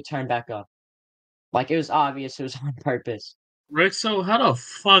completely turned back up. Like it was obvious it was on purpose. Rexo, how the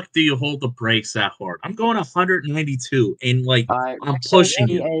fuck do you hold the brakes that hard? I'm going 192 and like Alright, I'm Rixo pushing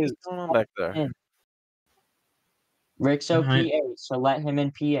you. What's going on back there? Rixo Alright. P8, so let him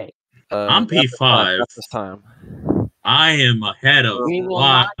in P8. I'm P5. Not this time. I am ahead of We a will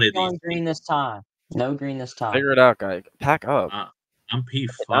lot not of be on these. green this time. No green this time. Figure it out, guy. Pack up. I'm P5.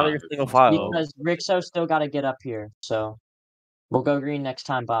 Now that you're single file. Because Rixo still got to get up here, so we'll go green next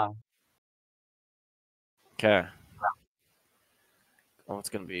time. Bye. Okay. Oh, it's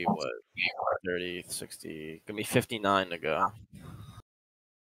gonna be what? 30, 60. Gonna be 59 to go.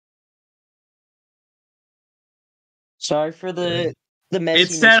 Sorry for the messiness. It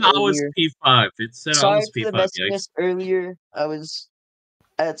said I was earlier. P5. It said I was Sorry for P5. the messiness earlier.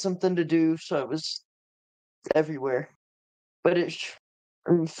 I had something to do, so it was everywhere. But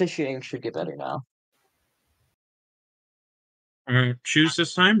officiating should get better now. Choose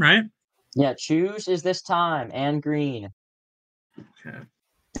this time, right? Yeah, choose is this time and green. Okay.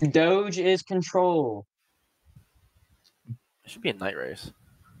 Doge is control. It should be a night race.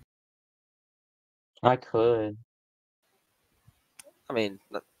 I could. I mean,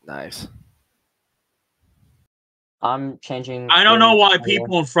 nice. I'm changing. I don't know why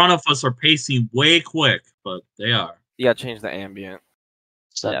people in front of us are pacing way quick, but they are. You gotta change the ambient.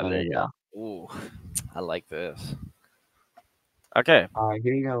 So, Yeah, there you go. Ooh, I like this. Okay. All right,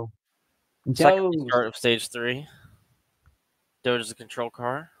 here you go. Second Doge. start of stage 3. Doge is the control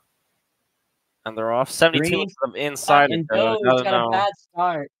car. And they're off. 72 Green. from inside And of Doge. Doge got a bad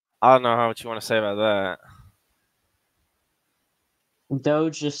start. I don't know what you want to say about that.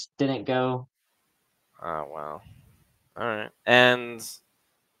 Doge just didn't go. Oh, wow. All right. And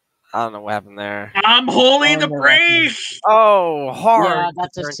I don't know what happened there. I'm holding the brake. Oh, hard. Yeah,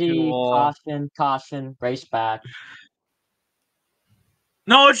 that's a turn C. to the wall. Caution. Race back.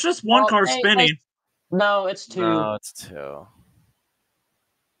 No, it's just one car spinning. No, it's 2. No, it's 2.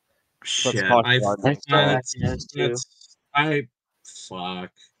 Shit, fuck.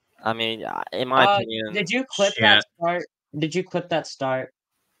 I mean, in my opinion. Did you clip that start? Did you clip that start?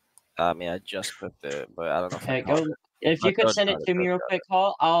 I mean, I just clipped it, but I don't know if Okay, go. If you could send it to me real quick,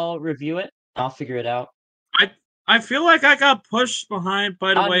 Paul, I'll review it. I'll figure it out. I feel like I got pushed behind.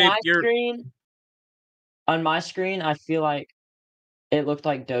 By the way, on my screen, I feel like it looked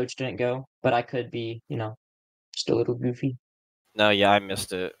like Doge didn't go, but I could be, just a little goofy. No, yeah, I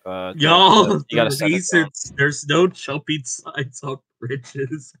missed it. Y'all, you gotta there's no jumping sides on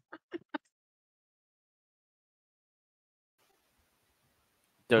bridges.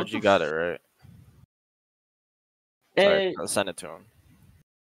 Doge, you got it right. Sorry, I'll send it to him.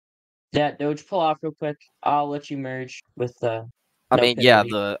 Yeah, Doge, pull off real quick. I'll let you merge with the. I mean, yeah,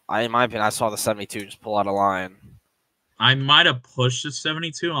 in my opinion, I saw the 72 just pull out a line. I might have pushed the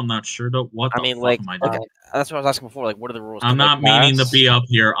 72. I'm not sure though. What the fuck am I doing? That's what I was asking before. Like, what are the rules? I'm not meaning to be up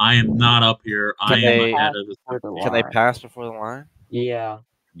here. I am not up here. I am ahead of the. Can they pass before the line? Yeah.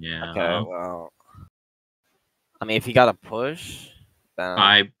 Yeah. Okay. Well, I mean, if you got to push, then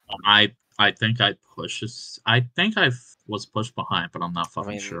I think I pushed this. I think I was pushed behind, but I'm not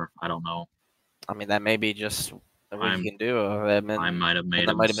fucking sure. I don't know. I mean, that may be just what you can do. I might have made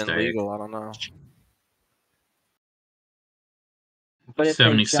that a might mistake. have been legal. I don't know. But if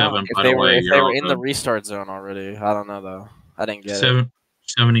 77. If they were in the restart zone already, I don't know though. I didn't get it.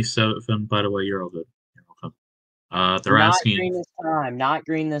 77. By the way, you're all good. You're welcome. They're not asking. Green this time. Not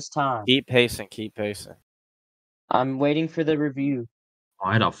green this time. Keep pacing. Keep pacing. I'm waiting for the review.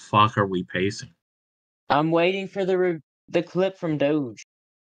 Why the fuck are we pacing? I'm waiting for the clip from Doge.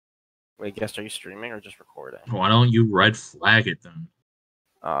 Wait, guest, are you streaming or just recording? Why don't you red flag it then?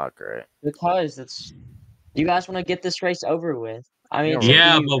 Oh, great. Because it's. You guys want to get this race over with. I mean,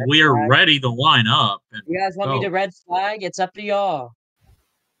 yeah, but we are ready to line up. You guys want me to red flag? It's up to y'all.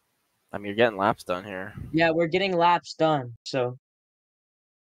 I mean, you're getting laps done here. Yeah, we're getting laps done, so.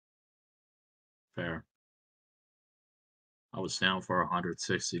 Fair. I was down for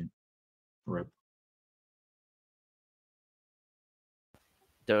 160. Rip.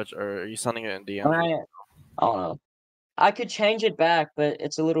 Doge, or are you sending it in DM? I don't know. I could change it back, but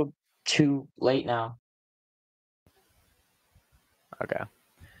it's a little too late now. Okay.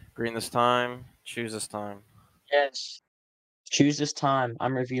 Green this time. Choose this time. Yes. Choose this time.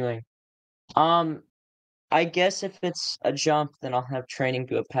 I'm reviewing. I guess if it's a jump, then I'll have training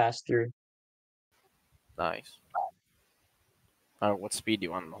do a pass through. Nice. What speed do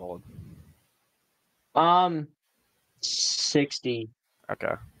you want him to hold? 60.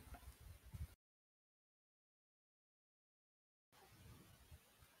 Okay.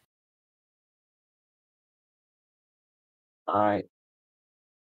 Alright.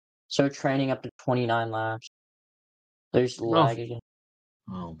 So training up to 29 laps. There's lag again.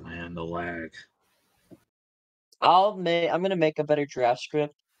 Oh man, the lag. I'm gonna make a better draft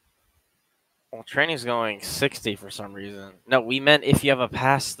script. Well, training's going 60 for some reason. No, we meant if you have a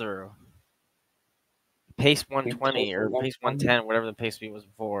pass through. Pace 120 or pace 110, whatever the pace speed was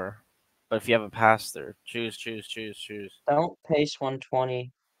before. But if you have a pass through, choose. Don't pace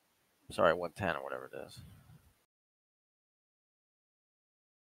 120. Sorry, 110 or whatever it is.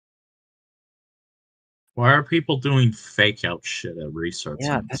 Why are people doing fake out shit at research?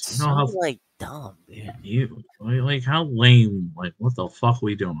 Yeah, that's so dumb, dude. Like how lame? Like what the fuck are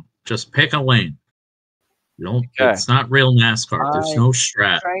we doing? Just pick a lane. You don't. Okay. It's not real NASCAR. There's no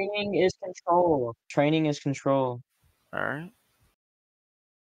strat. Training is control. Training is control. All right.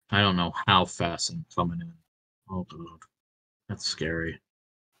 I don't know how fast I'm coming in. Oh god, that's scary.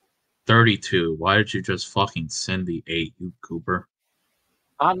 32. Why did you just fucking send the 8, you Cooper?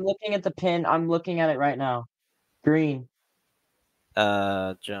 I'm looking at the pin. I'm looking at it right now. Green.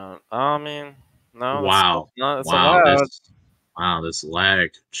 Joan. I mean, no. Wow. It's wow, this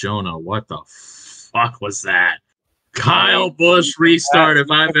lag. Jonah, what the fuck was that? Kyle Busch restart if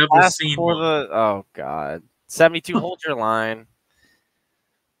I've ever seen one. Oh god. 72. Hold your line.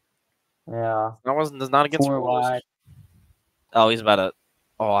 Yeah. That's not against rules. Oh, he's about to.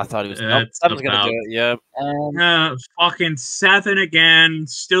 Oh, I thought he was. Nope, I was gonna do it. Yep. Fucking 7 again.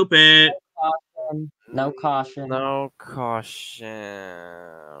 Stupid. No caution. No caution.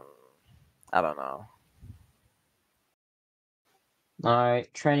 I don't know. All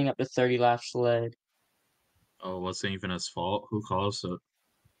right, training up to 30 laps delayed. Oh, wasn't even his fault. Who caused it?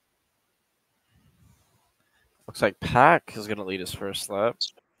 Looks like Pack is gonna lead his first lap.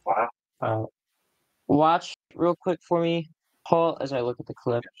 Wow. Watch real quick for me, Paul, as I look at the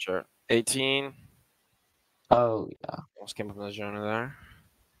clip. Sure. 18. Oh yeah. Almost came up in the zone there.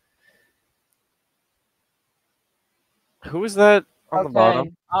 Who is that on the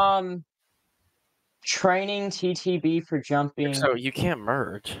bottom? Training TTB for jumping. So you can't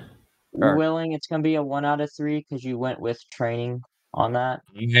merge. Willing, it's gonna be a 1 out of 3 because you went with training on that.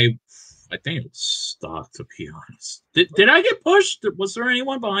 I think it was stock, to be honest. Did I get pushed? Was there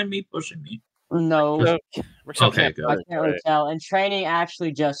anyone behind me pushing me? No. Okay, good. I can't really tell. And training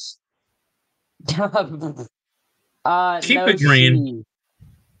actually just keep no it green.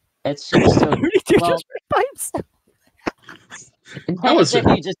 It's still pipes. That was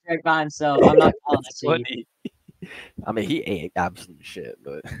he just drank by himself. I'm not calling it funny. I mean, he ate absolute shit,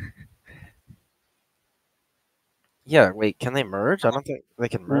 but Yeah, wait, can they merge? I don't think they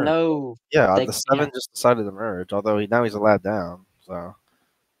can merge. No. Yeah, they the 7 can't. just decided to merge, although now he's a lap down, so.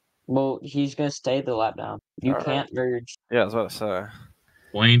 Well, he's gonna stay the lap down. You Alright. can't merge. Yeah, I was about to say.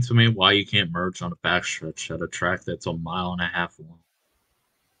 Explain to me why you can't merge on a backstretch at a track that's a mile and a half long.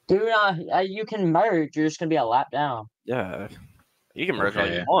 You can merge. You're just gonna be a lap down. Yeah. You can merge all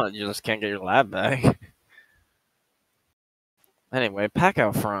you Okay. want, you just can't get your lap back. Anyway, pack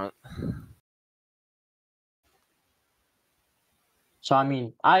out front. So I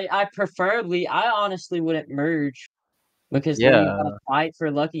mean, I honestly wouldn't merge because then you gotta fight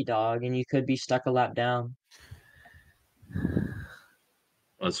for Lucky Dog and you could be stuck a lap down.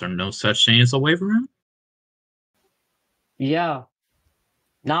 Was there no such thing as a wave around? Yeah.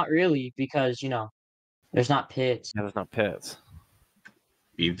 Not really, because there's not pits. Yeah, there's no pits.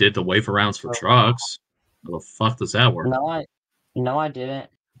 You did the wave arounds for trucks. How the fuck does that work? No, I didn't.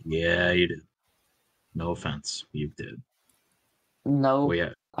 Yeah, you did. No offense, you did. No,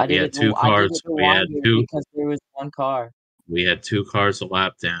 I had two cars. We had two because there was one car. We had 2 cars a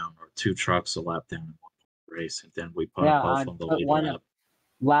lap down, or 2 trucks a lap down in one race, and then we put them both on the lead lap.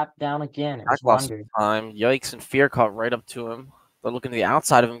 Lap down again. It was lost wonder. time. Yikes and Fear caught right up to him. They're looking to the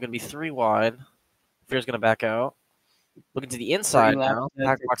outside of him, going to be 3 wide. Fear's going to back out. Looking to the inside now.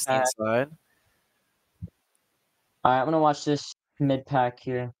 Pack box the inside. All right, I'm going to watch this mid-pack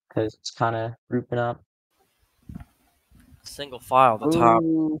here because it's kind of grouping up. Single file, the top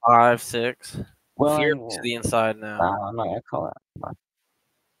 5, 6. Fear to the inside now. I'm not going to call that.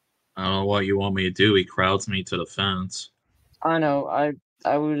 I don't know what you want me to do. He crowds me to the fence. I know. I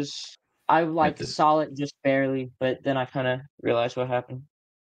saw it just barely, but then I kind of realized what happened.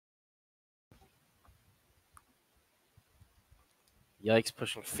 Yikes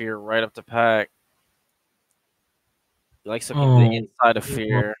pushing Fear right up to pack. Yikes looking to the inside of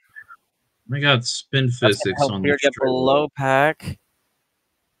Fear. I got spin physics on Fear get below pack.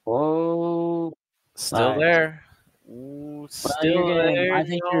 Whoa. Still there. Ooh, still there. I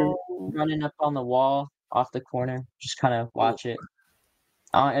think you're running up on the wall off the corner. Just kind of watch it.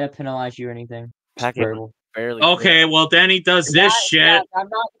 I don't want to penalize you or anything. Barely. Okay, well then he does this shit. I'm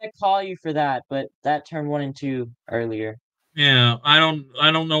not gonna call you for that, but that turned 1 and 2 earlier. Yeah, I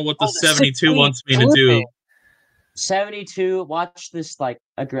don't know what the 72 wants me to do. 72, watch this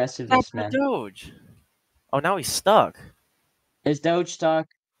aggressiveness, man. Doge. Oh, now he's stuck. Is Doge stuck?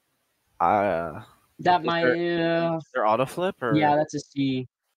 That might. Their auto flip or? Yeah, that's a C.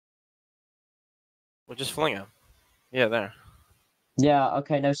 We'll just fling him. Yeah, there. Yeah.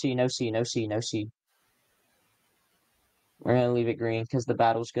 Okay. No C. No C. No C. No C. We're gonna leave it green because the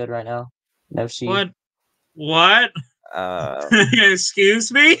battle's good right now. No C. What?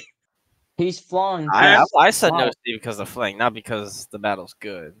 Excuse me? He's flung. I said no C because of fling, not because the battle's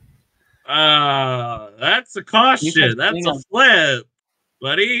good. That's a caution. That's a flip,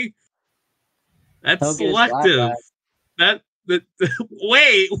 buddy. That's selective.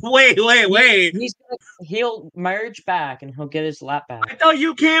 Wait. He'll merge back and he'll get his lap back. I thought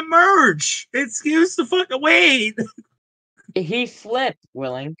you can't merge. Excuse the fuck. Wait. He flipped,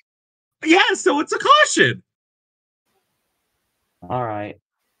 Willing. Yeah, so it's a caution. All right,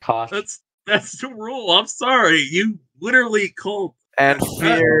 caution. That's the rule. I'm sorry. You literally called. And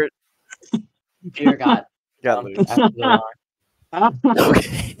Fear got loose. After the line.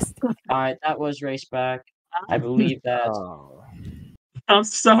 Okay. All right, that was race back. I believe that. I'm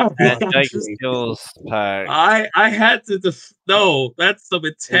sorry. I had to. No, that's some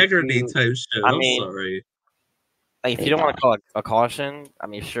integrity type shit. I'm sorry. Like, if you don't want to call it a caution, I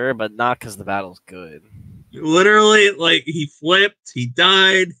mean, sure, but not because the battle's good. Literally, he flipped, he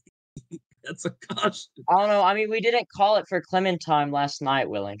died. That's a caution. I don't know. I mean, we didn't call it for Clementine last night,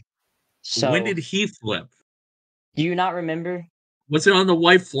 Willing. So when did he flip? Do you not remember? Was it on the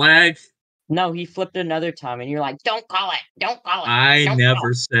white flag? No, he flipped another time, and you're like, "Don't call it! Don't call it!" I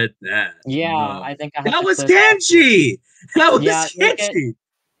never said that. Yeah, no. I think that was Kenji. That was Kenji.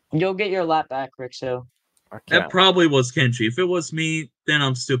 You'll get your lap back, Rixo. That probably was Kenji. If it was me, then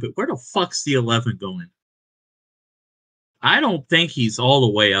I'm stupid. Where the fuck's the 11 going? I don't think he's all the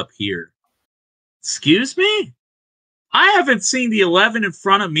way up here. Excuse me? I haven't seen the 11 in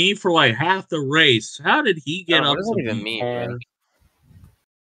front of me for half the race. How did he get up to even mean?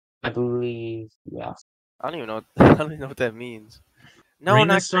 I believe, yeah. I don't even know what that means. No, green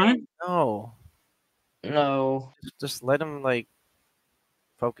not this time? No. No. Just let him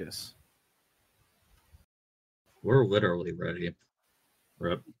focus. We're literally ready.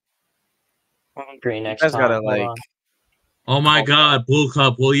 Rip. Green next time. Gotta oh my God, Blue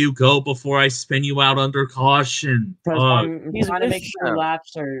Cup, will you go before I spin you out under caution? I'm trying to make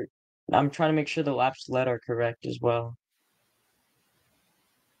sure I'm trying to make sure the laps led are correct as well.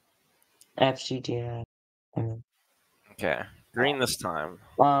 FCDI. Okay, green this time.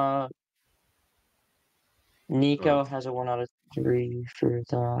 Nico has a 1 out of 3 for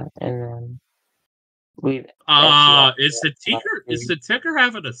that, and then we've Is the ticker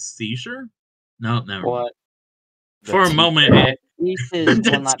having a seizure? No, never. What? For a moment,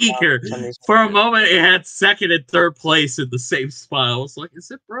 the Ticker. For a moment, it had second and third place in the same spot. I was like, "Is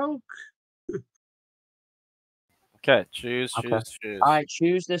it broke?" Okay, choose. All right,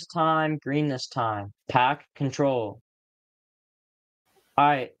 choose this time. Green this time. Pack control. All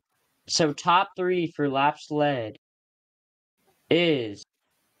right. So top 3 for laps led is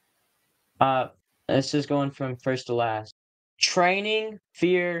this is going from first to last. Training,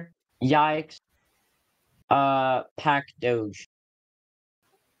 fear, yikes, pack doge.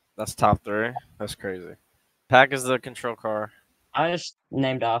 That's top 3. That's crazy. Pack is the control car. I just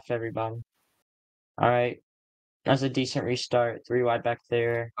named off everybody. All right. That's a decent restart. 3 wide back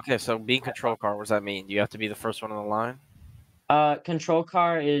there. Okay, so being control car, what does that mean? Do you have to be the first one on the line? Control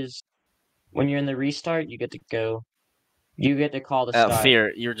car is when you're in the restart, you get to go. You get to call the start.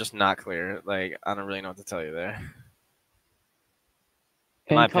 Fear, you're just not clear. Like, I don't really know what to tell you there.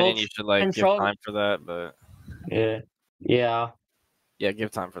 In my opinion, you should give time for that, but yeah,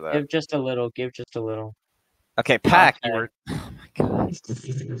 give time for that. Give just a little. Okay, Pack, you were. Oh my god!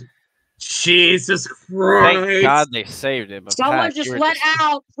 Jesus Christ! Thank God they saved it. But someone Pack, just let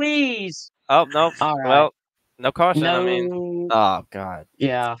out, please. Oh no! All right. Well, no caution. No. I mean, oh god.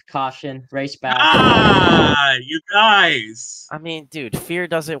 Yeah, caution. Race back. You guys. I mean, dude, Fear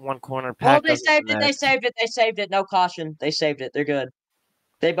does it one corner. Pack they saved it. They saved it. No caution. They saved it. They're good.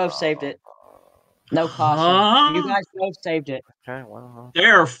 They both saved it. No caution. You guys both saved it. Okay, well. They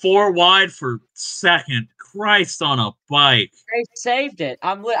are 4 wide for second. Christ on a bike. They saved it.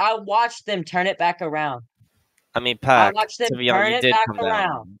 I watched them turn it back around. I mean, Pack. I watched them turn it back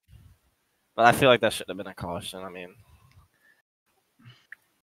around. But I feel like that should have been a caution. I mean,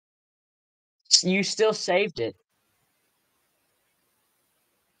 you still saved it.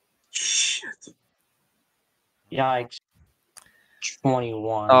 Shit. Yikes.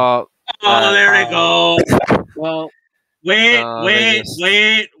 21. Oh, there they go. Well, wait. No, that's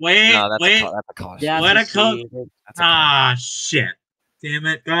a caution. Yeah, shit. Damn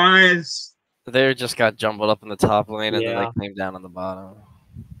it, guys. They just got jumbled up in the top lane and then they came down on the bottom.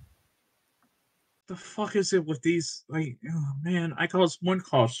 The fuck is it with these? Like, oh man, I caused 1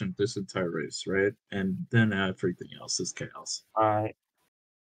 caution this entire race, right? And then everything else is chaos. All right.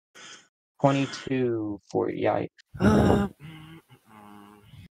 22 for yikes.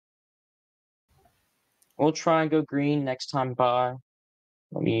 We'll try and go green next time by.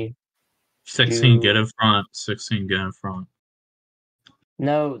 Let me 16 get in front. 16 get in front.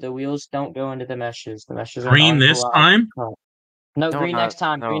 No, the wheels don't go into the meshes. The meshes are green this time? No, green next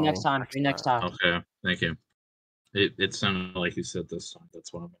time. Green next time. Green next time. Okay, thank you. It sounded like you said this time.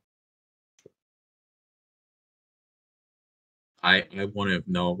 That's what I want to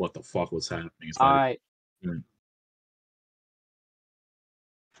know what the fuck was happening. All right.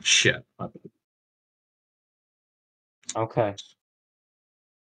 Shit. Okay.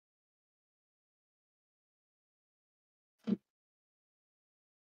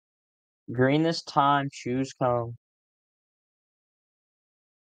 Green this time, choose cone.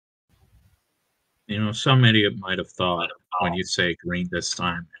 You know, some idiot might have thought when you say green this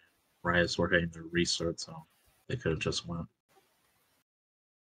time, Riot's were hitting their restart zone. They could have just went.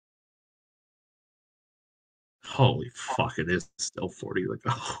 Holy fuck, it is still 40. Like,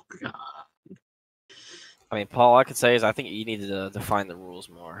 oh god. I mean, Paul, all I could say is I think you need to define the rules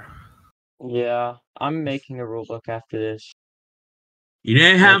more. Yeah, I'm making a rule book after this. You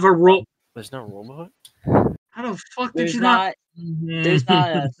didn't have a rule. There's no rule book? How the fuck did you not? There's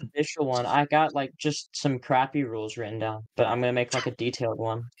not an official one. I got just some crappy rules written down, but I'm gonna make a detailed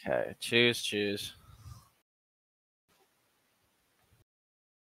one. Okay, choose.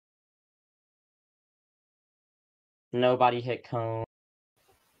 Nobody hit cone.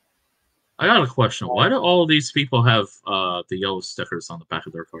 I got a question. Why do all these people have the yellow stickers on the back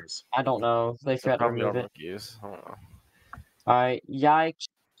of their cars? I don't know. They forgot to remove it. Rookies. I don't know. Alright, yikes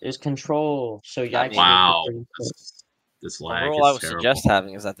is control. So yikes. Wow. This lag the rule I would suggest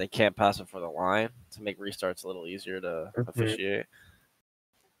having is that they can't pass it for the line to make restarts a little easier to officiate.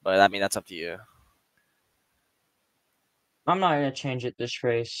 But I mean, that's up to you. I'm not gonna change it this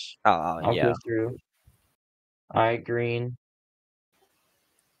race. I'll go through. Alright, green.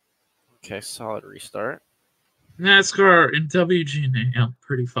 Okay, solid restart. NASCAR and WGNA are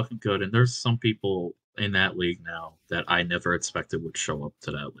pretty fucking good, and there's some people in that league now that I never expected would show up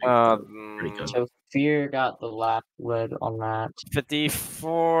to that league. They're pretty good. So Fear got the lap lid on that.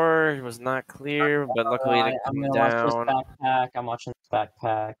 54 was not clear, but luckily it didn't I'm come gonna watch this down. backpack. I'm watching this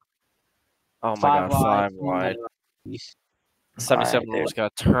backpack. Oh my god, 5 2 wide. minutes. 77 Alright, almost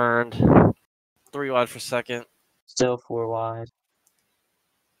got turned. 3 wide for second. Still 4 wide.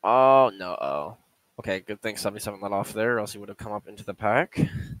 Oh, no. Oh. Okay, good thing 77 let off there, or else he would have come up into the pack.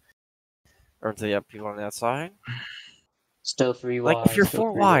 Or into the people on the outside. Still 3 Like, wide. if you're still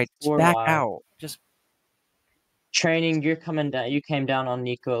 4 three wide, just four back wide. out. Just Training, you're coming down. You came down on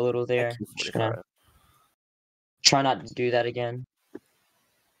Nico a little there. thank you, Just gonna 45. try not to do that again.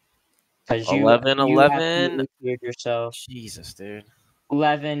 Because 11, you 11. absolutely cleared yourself. Jesus, dude.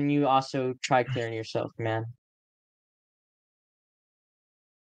 11, you also tried clearing yourself, man.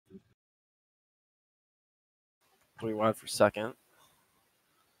 Three wide for second.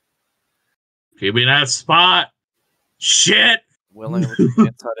 Give me that spot. Shit. Willing with the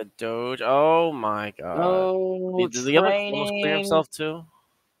inside of Doge. Oh my god. Oh, Did the other almost clear training. himself too?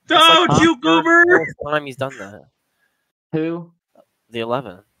 That's like Don't the you third, goober! fourth time he's done that. Who? The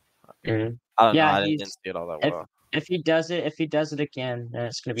 11. Mm. I don't know. Yeah, I he's- didn't see it all that if- well. If he does it again, then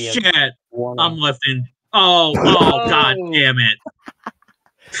it's gonna be a Shit. warning. I'm lifting. Oh, god damn it.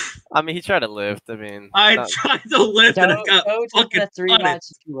 I mean, he tried to lift. I mean, I not- tried to lift and I got Doge is in fucking a 3 wide punished.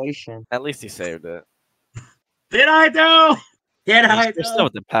 situation. at least he saved it. Did I though? Did I You're still though?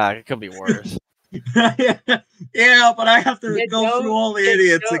 with the pack. It could be worse. Yeah, but I have to Did go Doge- through all the did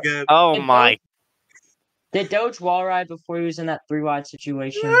idiots Doge- again. Oh Did my. Did Doge wall ride before he was in that 3 wide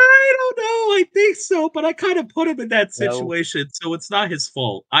situation? I don't know. I think so, but I kind of put him in that No. situation, so it's not his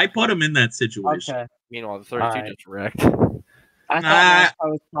fault. I put him in that situation. Okay. Meanwhile, the 32 Alright. just wrecked. I thought Nah.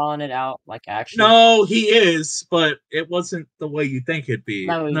 NASCAR was calling it out, like actually. No, he is, but it wasn't the way you think it'd be.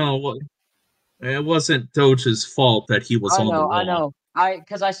 No, It wasn't Doge's fault that he was on the wall. I know.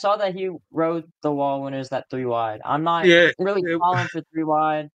 Because I saw that he rode the wall when it was that 3 wide. I'm not Yeah, really calling for 3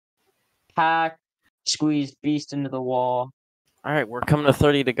 wide. Pack, squeeze, beast into the wall. All right, we're coming to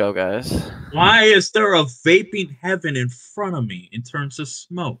 30 to go, guys. Why is there a vaping heaven in front of me in terms of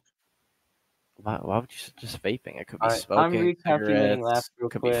smoke? Why would you just vaping? It could be Alright, I'm smoking, recalculating cigarettes, laps real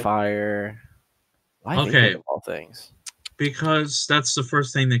could quick. be fire. Why Okay. vaping of all things? Because that's the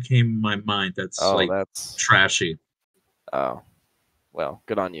first thing that came in my mind. That's That's trashy. oh, well,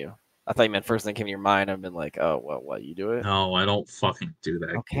 good on you. I thought you meant first thing came to your mind. I've been like, oh, well, what you do it? No, I don't fucking do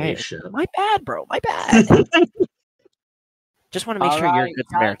that Okay, gay shit. my bad, bro. My bad. Just want to make sure you're a Alright, good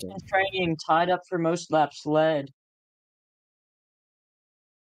guys Samaritan. in training, tied up for most laps, led.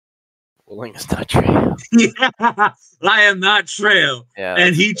 Willing is not trail. Yeah, I am not Trail. Yeah,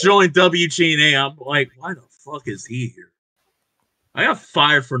 And he joined WGNA. I'm like, why the fuck is he here? I got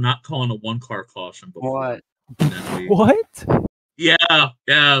fired for not calling a one-car caution before. What? And then what? Yeah.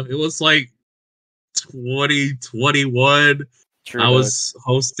 It was like 2021. True. I was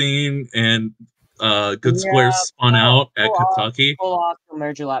hosting and Good Yeah, Square spun out at pull off. Kentucky. Pull off the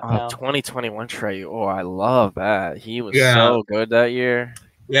merger lap now. 2021 Trey. Oh, I love that. He was Yeah. so good that year.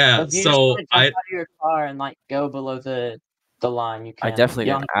 Yeah, If you just so want to jump out of your car and like go below the line, you can. I definitely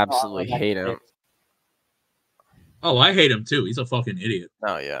You didn't don't have to absolutely follow that hate shit. him. I hate him too. He's a fucking idiot.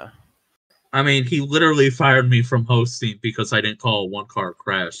 Oh yeah. I mean, he literally fired me from hosting because I didn't call a one-car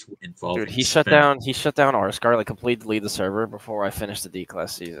crash involving Dude, he spin. shut down R-Scar, like completely deleted the server before I finished the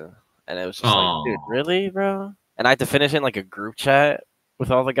D-Class season. And it was just like, dude, Aw. really, bro? And I had to finish in like a group chat with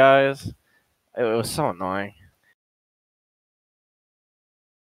all the guys. It was so annoying.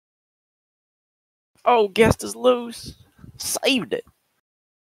 Oh, guest is loose. Saved it.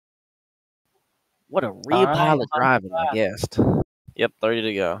 What a real Alright, pile of I'm driving, my guest. Yep, 30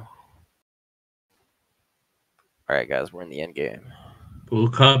 to go. All right, guys, we're in the end game.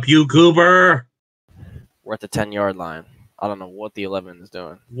 Book up, you goober! We're at the 10-yard line. I don't know what the 11 is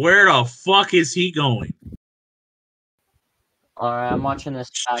doing. Where the fuck is he going? Alright, I'm watching this.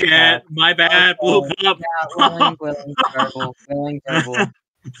 Shit, my bad. Book up. Yeah, willing, verbal.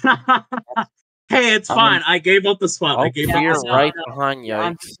 Hey, it's fine. I gave up the spot. I gave up you're the spot. right behind you.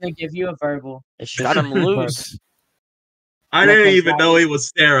 I'm just gonna give you a verbal. It's just Got him verbal. loose. I didn't Look, even I- know he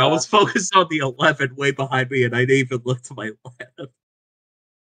was there. I was focused on the 11 way behind me, and I didn't even look to my left.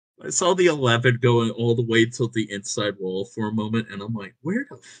 I saw the 11 going all the way to the inside wall for a moment, and I'm like, where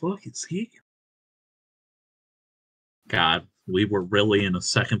the fuck is he? God, we were really in a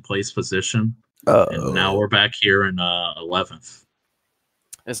second place position, and now we're back here in 11th.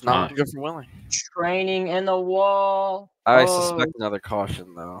 It's not looking good for Willing. Training in the wall. I Oh, suspect another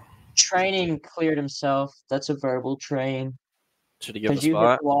caution, though. Training cleared himself. That's a verbal train. Should he give the Because you hit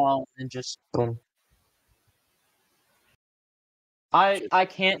spot? the wall and just boom. I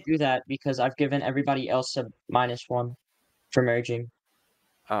can't do that because I've given everybody else a -1 for merging.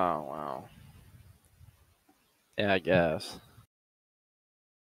 Oh, wow. Yeah, I guess.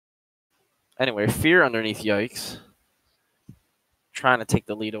 Anyway, Fear underneath Yikes. Trying to take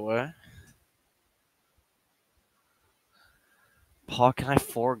the lead away. Paul, can I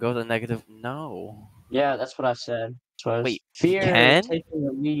forego the negative? No. Yeah, that's what I said. Wait, Fear can? taking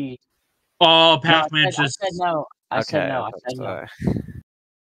the lead. Oh, No, Pac-Man I said no. I said Okay, no. I I was said no. about to say.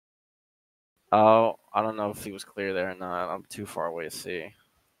 Oh, I don't know if he was clear there or not. I'm too far away to see.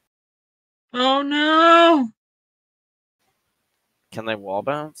 Oh no! Can they wall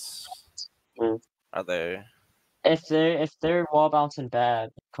bounce? Mm. Are they? If they're wall bouncing bad,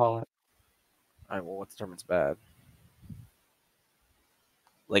 call it. Alright, well, what determines bad?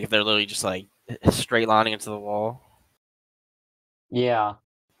 Like if they're literally just like straight lining into the wall. Yeah.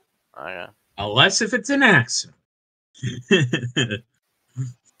 Oh, yeah. Unless if it's an accident.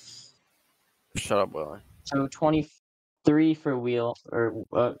 Shut up, Willie. So 23 for wheel or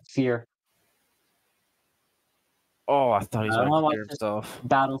fear. Oh, I thought he was I about to want to watch clear this himself.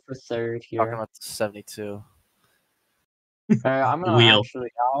 battle for third Talking here. about the 72. I'm gonna Wheel.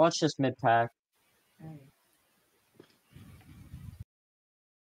 I'll watch this mid pack.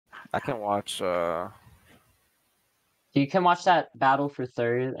 I can watch. You can watch that battle for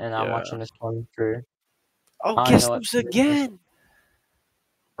third, and I'm Yeah. watching this one for. Oh, I don't guess know what who's third is. again?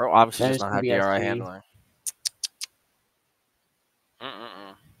 Bro, obviously There's does not gonna have be DRI SG. handling.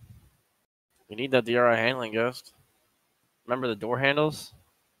 Mm-mm-mm. You need that DRI handling, Ghost. Remember the door handles?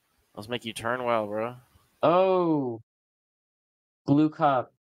 Those make you turn well, bro. Oh, blue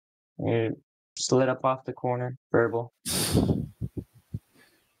cup. It slid up off the corner. Verbal.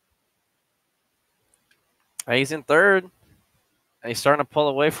 He's in third. And he's starting to pull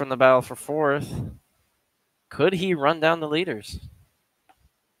away from the battle for fourth. Could he run down the leaders?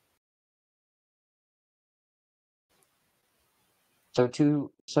 So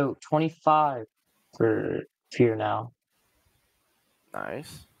 25 for Fear now.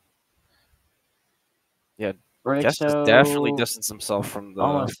 Nice. Yeah, Rick, Guess has so definitely distanced himself from the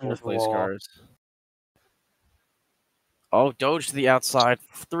almost into fourth the place wall. cars. Oh, Doge to the outside.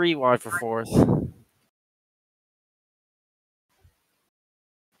 3 wide for fourth.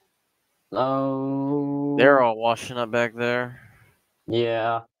 Oh, They're all washing up back there.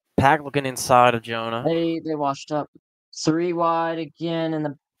 yeah. Pack looking inside of Jonah. They washed up. 3 wide again in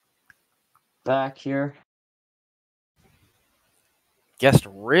the back here. Guest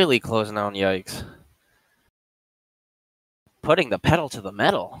really closing on Yikes. Putting the pedal to the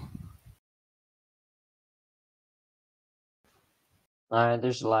metal. Alright,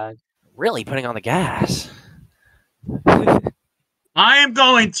 there's lag. Really putting on the gas. I am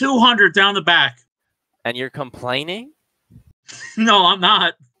going 200 down the back. And you're complaining? No, I'm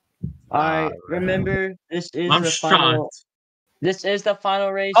not. Alright, remember this is I'm the final. shocked. This is the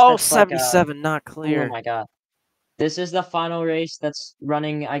final race. Oh, That's like 77, not oh clear. my god. This is the final race that's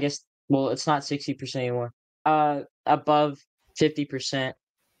running, I guess, well, it's not 60% anymore. Above 50%.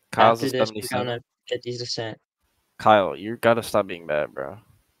 Kyle's After a this, we're 77. going to 50%. Kyle, you gotta stop being bad, bro.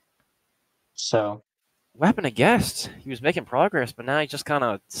 So, What happened to Guest? He was making progress, but now he's just kind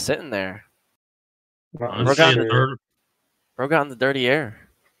of sitting there. I'm Honestly, Honestly, sure. third. Bro got in the dirty air.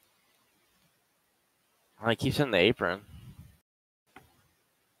 He keeps hitting the apron.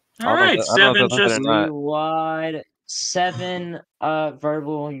 All right, I don't know if 7 that's good or just. not. 3 wide, 7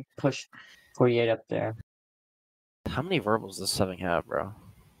 verbal. You push 48 up there. How many verbals does 7 have, bro?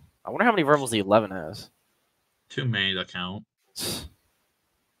 I wonder how many verbals the 11 has. Too many to count.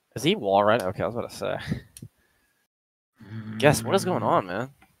 Is he wall right? Okay, I was about to say. Guess what is going on,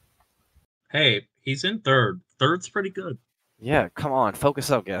 man? Hey, he's in third. Third's pretty good. Yeah, come on, focus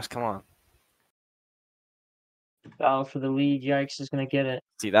up, Guess. Come on. Battle for the lead. Yikes is going to get it.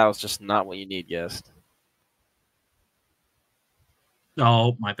 See, that was just not what you need, Guess.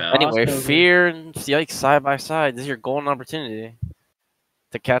 Oh, my bad. Anyway, Oscar, Fear and Yikes side by side. This is your golden opportunity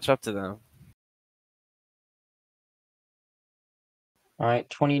to catch up to them. All right,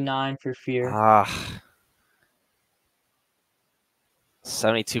 29 for Fear. Ah.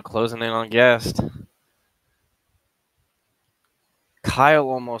 72 closing in on Guest. Kyle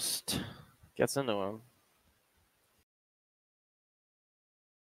almost gets into him.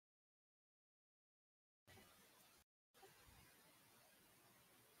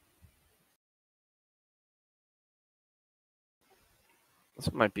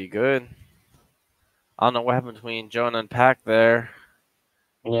 This might be good. I don't know what happened between Jonah and Pack there.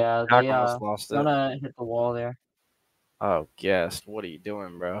 Yeah, Pack they almost lost it. gonna hit the wall there. Oh, Guest, what are you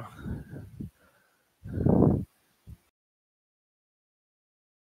doing, bro?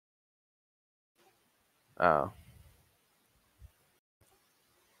 Oh.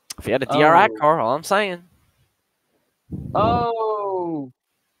 If you had a DRI car, all I'm saying. Oh,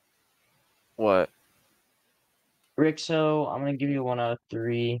 What? Rick, so I'm gonna give you 1 out of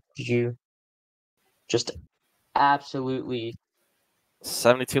 3. Did you just absolutely?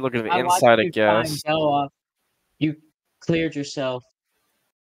 72 looking at the I watched inside, I you try and guess. go up. You cleared yourself.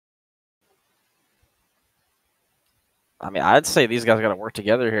 I mean, I'd say these guys got to work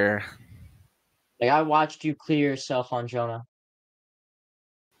together here. Like I watched you clear yourself on Jonah.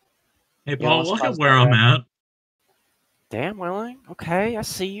 Hey, You Paul, almost look at caused where that I'm wreck. at. Damn, okay, I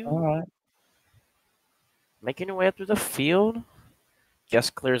see you. All right. Making your way up through the field.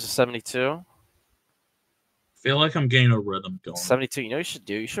 Guest clears a 72. Feel like I'm getting a rhythm going. 72, you know what you should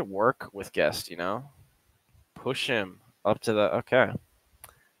do? You should work with Guest, you know? Push him up to the... Okay.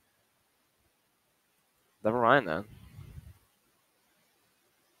 Never mind, then.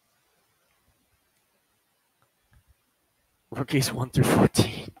 Rookies 1 through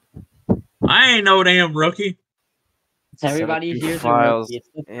 14. I ain't no damn rookie. Everybody 72 here's a files rookie. It's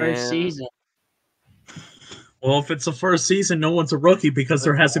the first in. season. Well, if it's the first season, no one's a rookie because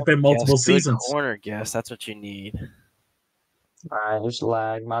there hasn't been multiple Guest, good seasons. corner, Guest. That's what you need. All right, there's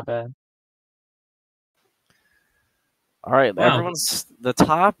lag. My bad. All right, Wow. everyone's the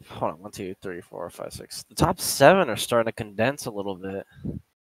top. Hold on, 1, 2, 3, 4, 5, 6. The top 7 are starting to condense a little bit.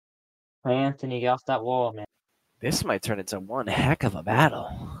 Hey, Anthony, get off that wall, man. This might turn into one heck of a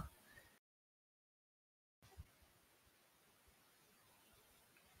battle.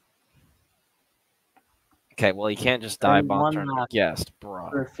 Okay, well, you can't just die bomb One turn lap Guest, bro.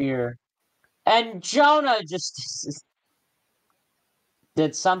 for fear. And Jonah just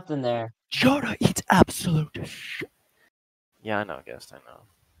did something there. Jonah eats absolute shit. Yeah, I know, Guest. I know.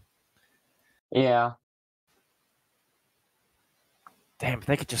 Yeah. Damn, if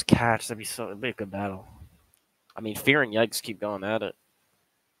they could just catch, it'd be a good battle. I mean, Fear and Yikes keep going at it.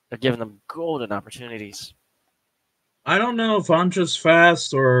 They're giving them golden opportunities. I don't know if I'm just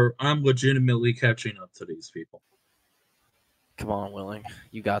fast or I'm legitimately catching up to these people. Come on, Willing.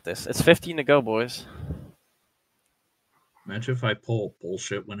 You got this. It's 15 to go, boys. Imagine if I pull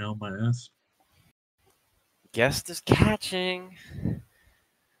bullshit went out my ass. Guest is catching.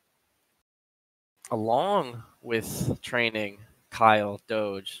 Along with training Kyle,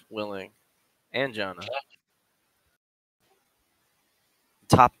 Doge, Willing, and Jonah.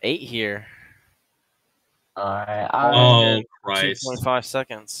 Top 8 here. All right. Oh, Christ. 2.5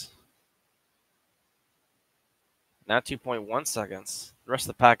 seconds. Now 2.1 seconds. The rest of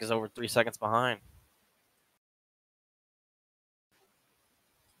the pack is over 3 seconds behind.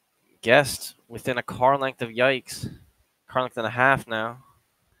 Guest within a car length of Yikes. Car length and a half now.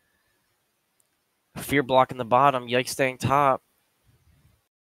 Fear blocking the bottom. Yikes staying top.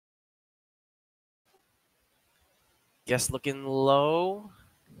 Guest looking low.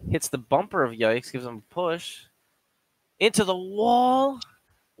 Hits the bumper of Yikes. Gives him a push. Into the wall.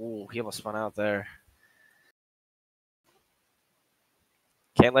 Ooh, he almost spun out there.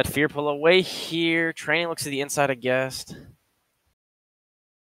 Can't let Fear pull away here. Training looks to the inside of Guest.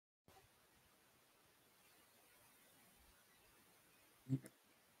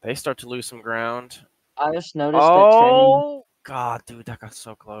 They start to lose some ground. I just noticed that Oh, God, dude, that got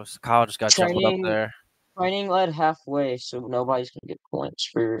so close. Kyle just got jumbled up there. training led halfway, so nobody's gonna get points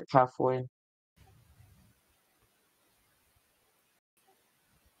for halfway.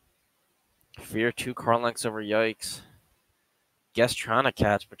 Fear 2 car lengths over Yikes. Guest trying to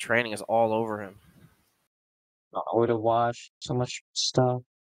catch, but training is all over him. I would have watched so much stuff.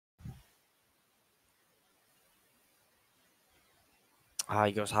 Ah,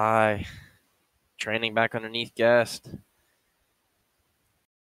 he goes high. Training back underneath Guest.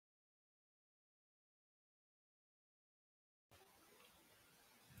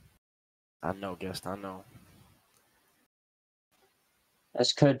 I know, Guest, I know.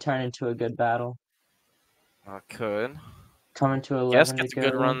 This could turn into a good battle. Could. Coming to 11 Guest to gets a go.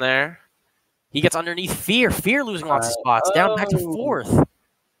 good run there. He gets underneath Fear. Fear losing lots of spots. Down back to 4th.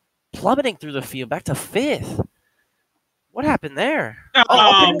 Plummeting through the field back to 5th. What happened there?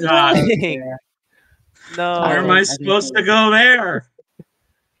 Oh, God. No. Where am I supposed to go there?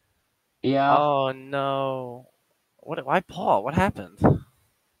 Yeah. Oh, no. Why Paul? What happened?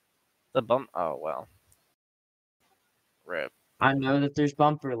 The bump. Oh, well. Rip. I know that there's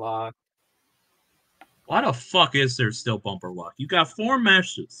bumper lock. Why the fuck is there still bumper lock? You got 4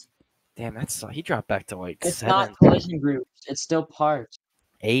 meshes. Damn, he dropped back to like It's 7th. not collision groups. It's still parts.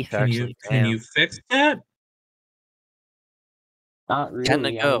 8th, actually. Can you fix that? Not really. 10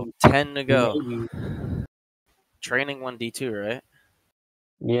 to go. I mean, 10 to go. maybe. Training 1D2, right?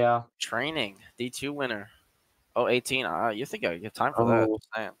 Yeah. Training D2 winner. Oh, 18. You think I get time for that? Oh. Just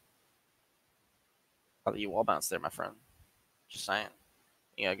saying. You wall bounce there, my friend. Just saying.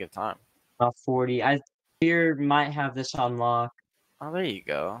 You gotta give time. 40. I fear might have this on lock. Oh, there you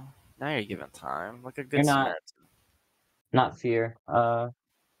go. Now you're giving time. Like a good You're not. Samaritan. Not fear.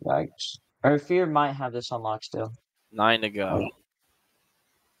 Yikes. Or fear might have this on lock still. 9 to go.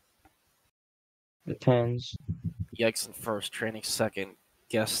 Depends. Yikes in first. Training second.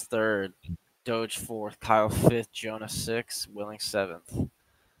 Guess third. Doge fourth. Kyle fifth. Jonah sixth. Willing seventh.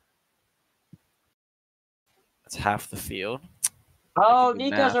 That's half the field. Oh, do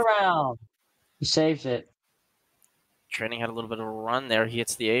Nico's math. around. He saves it. Training had a little bit of a run there. He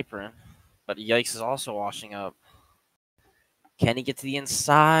hits the apron. But Yikes is also washing up. Can he get to the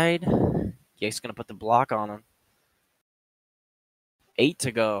inside? Yikes is going to put the block on him. 8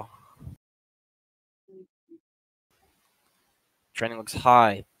 to go. Training looks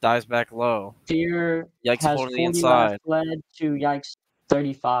high. Dives back low. Fear Yikes has holding the 40 inside. laps led to Yikes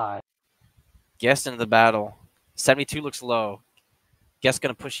 35. Guest into the battle. 72 looks low. Guest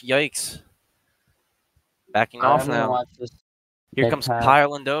going to push Yikes. Backing off I'm gonna now. watch this. Here mid comes pack.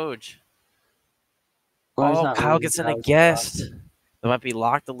 Kyle and Doge. Well, he's Oh, not Kyle leading, gets in a Kyle's guest. last. They might be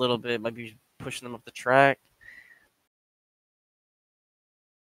locked a little bit. Might be pushing them up the track.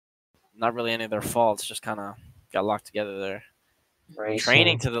 Not really any of their faults. Just kind of got locked together there. Racing.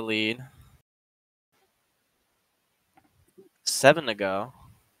 Training to the lead. 7 to go.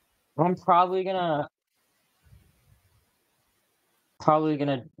 I'm probably gonna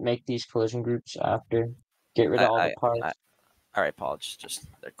make these collision groups after. Get rid of all the parts. All right, Paul. Just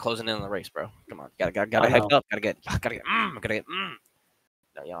they're closing in on the race, bro. Come on, gotta I hype know. up. Gotta get. No,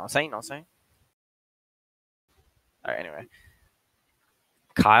 you know what I'm saying? You know what I'm saying? All right. Anyway,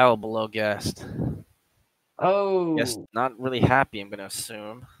 Kyle below guest. Oh, Guest not really happy. I'm gonna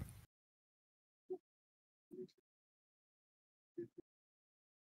assume.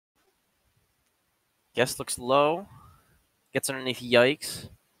 Guest looks low. Gets underneath Yikes.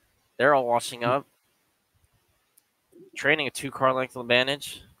 They're all washing up. Training a 2-car length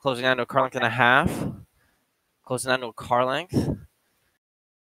advantage. Closing down to a car length and a half. Closing down to a car length.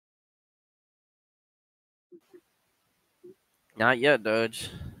 Not yet, Doge.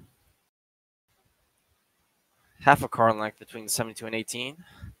 Half a car length between 72 and 18.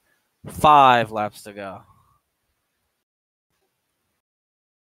 5 laps to go.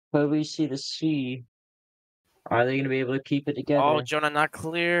 but we see the C. Are they gonna be able to keep it together? Oh, Jonah not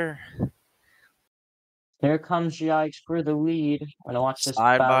clear. Here comes Yikes for the lead. I'm gonna watch this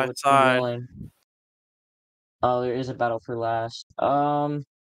Side battle by with side. Willing. Oh, there is a battle for last. I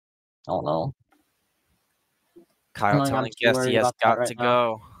don't know. Kyle I'm telling too guest worried he has about that got right to now.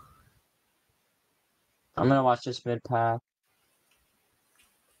 go. I'm gonna watch this mid pack.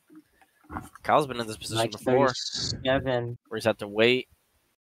 Kyle's been in this position Like before 37. where he's had to wait.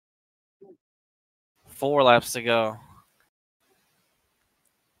 4 laps to go.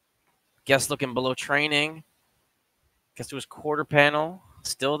 Guest looking below training. Gets to his quarter panel.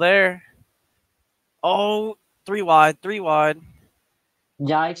 Still there. Oh, 3 wide. 3 wide.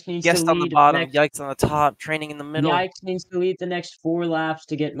 Yikes needs Guest to on the lead bottom. next. Yikes on the top. Training in the middle. Yikes needs to lead the next 4 laps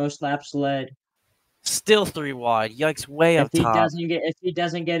to get most laps led. Still 3 wide. Yikes way up top. If he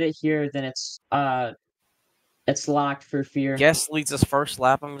doesn't get it here, then it's locked for fear. Guest leads his first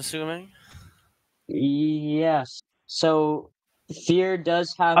lap, I'm assuming. Yes. So fear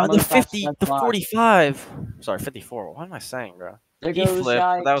does have Oh, the most laps 50, led the locked. 45. Sorry, 54. What am I saying, bro? There He goes flipped.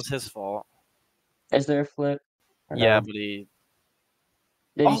 But that Yikes. was his fault. Is there a flip? Or Yeah, no? but he.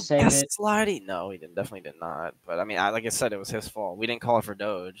 Did he save guest it? slidey? No, he definitely did not. But I mean, like I said, it was his fault. We didn't call it for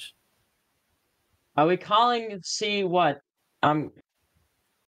Doge. Are we calling C what? What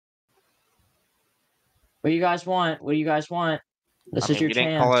do you guys want? What do you guys want? This is your we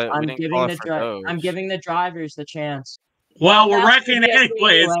didn't chance. call it. We I'm didn't giving call the it for Doge. I'm giving the drivers the chance. Well, we're That's wrecking the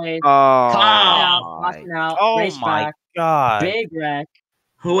anyways. anyway. Oh Caution out. Oh Race my back. god! Big wreck.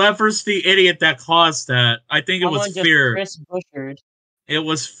 Whoever's the idiot that caused that, I think it Someone was just fear. Chris Bushard. It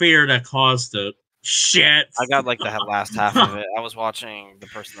was fear that caused it. Shit. I got like the last half of it. I was watching the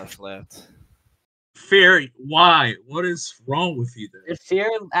person that flipped. Fear. Why? What is wrong with you there? Did Fear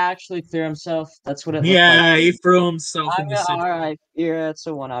actually clear himself? That's what it looked Yeah, like. he threw himself in the All situation. right, Fear. That's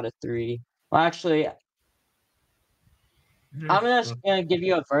a 1 out of 3. Well, actually, I'm just gonna give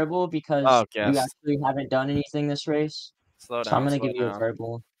you a verbal because you actually haven't done anything this race. Slow So I'm down. gonna Slow give you a down.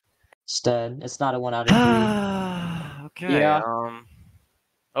 verbal instead. It's not a 1 out of 3. Okay. Yeah.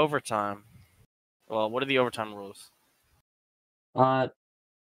 Overtime. Well, what are the overtime rules?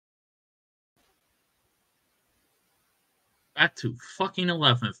 back to fucking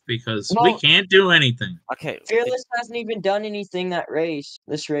 11th because we Well, can't do anything. Okay. Fearless hasn't even done anything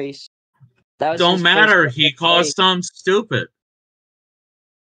this race. That was Don't his matter. first He caused something stupid.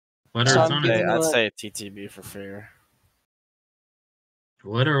 Whether So it's I'm on giving I'd the- say TTB for fear.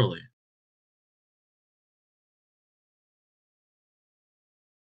 literally.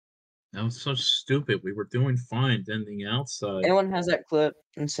 That was so stupid. We were doing fine. Then the outside. Anyone has that clip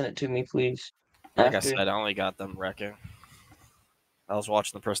and send it to me, please. Like After. I said, I only got them wrecking. I was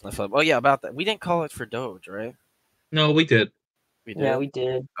watching the person that flipped. Oh yeah, about that. We didn't call it for Doge, right? No, we did. We did. Yeah, we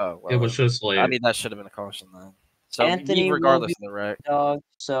did. Oh well. It was just late. I mean, that should have been a caution then. So Anthony will regardless be of the wreck. dog.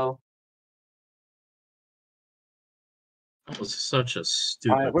 So That was such a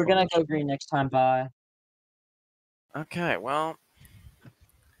stupid. all right, we're gonna go caution. green next time. Bye. Okay, well,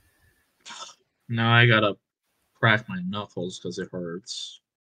 Now I gotta crack my knuckles because it hurts.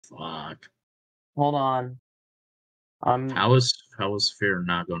 Fuck. Hold on. How is Fear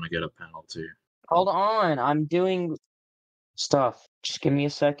not gonna get a penalty? Hold on. I'm doing stuff. Just give me a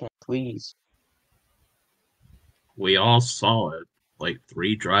second, please. We all saw it. Like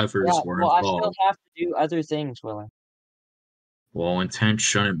 3 drivers Yeah, were well, I still involved. have to do other things, Willie. Well, intent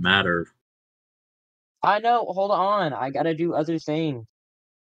shouldn't matter. I know. Hold on. I gotta do other things.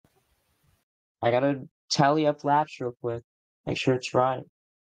 I gotta tally up laps real quick. Make sure it's right.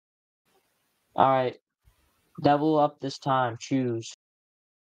 All right. Double up this time. Choose.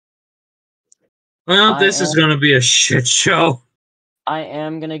 Well, this is gonna be a shit show. I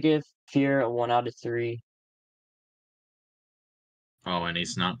am gonna give Fear a 1 out of 3. Oh, and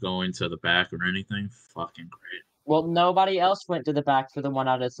he's not going to the back or anything? Fucking great. Well, nobody else went to the back for the 1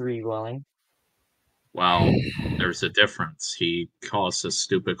 out of 3, Willie. Well, there's a difference. He caused a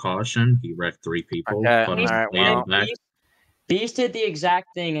stupid caution. He wrecked 3 people. Okay, Put him all right, way in well, the back. Beast did the exact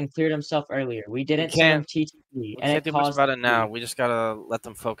thing and cleared himself earlier. We didn't send him TTP, we and can't it do much caused. about it now. We just gotta let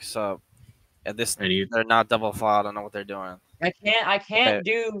them focus up. At this, they're not double file. I don't know what they're doing. I can't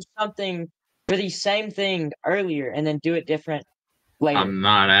do something for the same thing earlier and then do it different later. I'm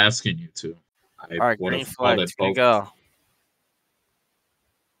not asking you to. All right, green flag. It's gonna go.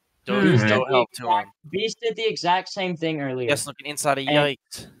 Beast No help to him. Beast did the exact same thing earlier. Yes, looking inside of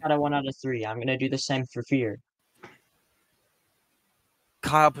yikes. Got a 1 out of 3. I'm gonna do the same for Fear.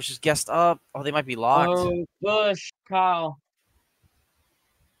 Kyle pushes guest up. Oh, they might be locked. Oh, Bush, Kyle.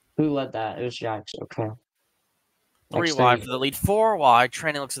 Who led that? It was Jax. Okay. 3 wide for the lead. 4 wide.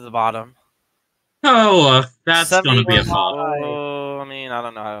 Training looks at the bottom. Oh, that's gonna be a foul. Oh, I mean, I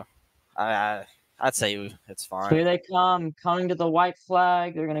don't know. I'd say it's fine. Here they come, coming to the white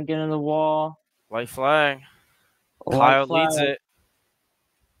flag. They're gonna get in the wall. White flag. White Kyle flag. leads it.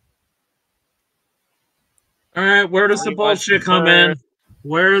 All right, where does the bullshit come in?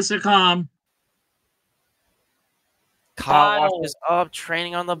 Where does it come? Kyle washes up,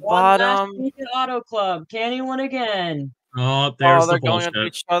 training on the bottom. Auto Club. Can he win again? Oh, there's they're the bullshit. going into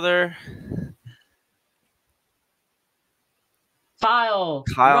each other. Kyle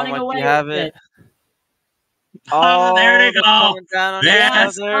running away you have with it. Oh, there they go.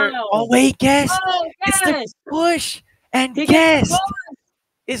 Yes. Oh, wait, guess. Oh, It's the push. And He guess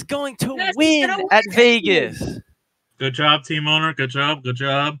is going to win at Vegas. Good job, team owner. Good job. Good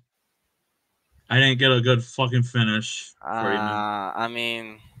job. I didn't get a good fucking finish. I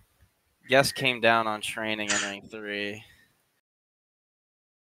mean, Guess came down on training entering 3.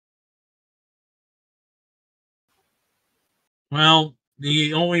 Well,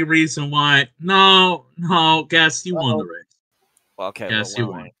 the only reason why... No, Guess, you won the race. Well, okay. Guess you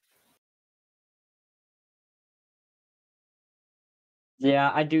won. Yeah,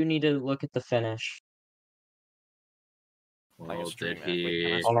 I do need to look at the finish. Well, did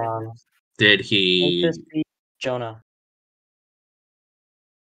Hold on. Did he... Make this be Jonah.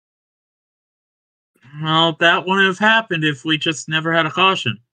 Well, that wouldn't have happened if we just never had a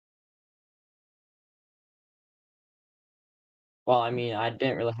caution. Well, I mean, I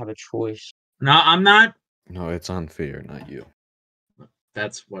didn't really have a choice. No, I'm not... No, it's on Fear, not you.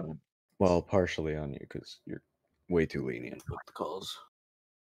 That's what I'm... Well, partially on you, because you're way too lenient with the calls.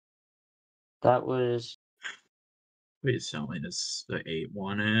 That was... Please tell me this the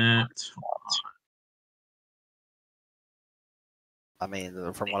 8-1 it. I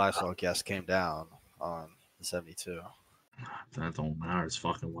mean, from what I saw, Guess came down on the 72. That don't matter. It's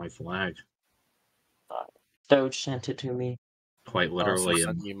fucking white flag. Doge sent it to me. Quite literally.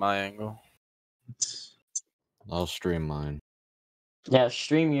 I'll send you my angle. I'll stream mine. Yeah,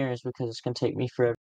 stream yours because it's gonna take me forever.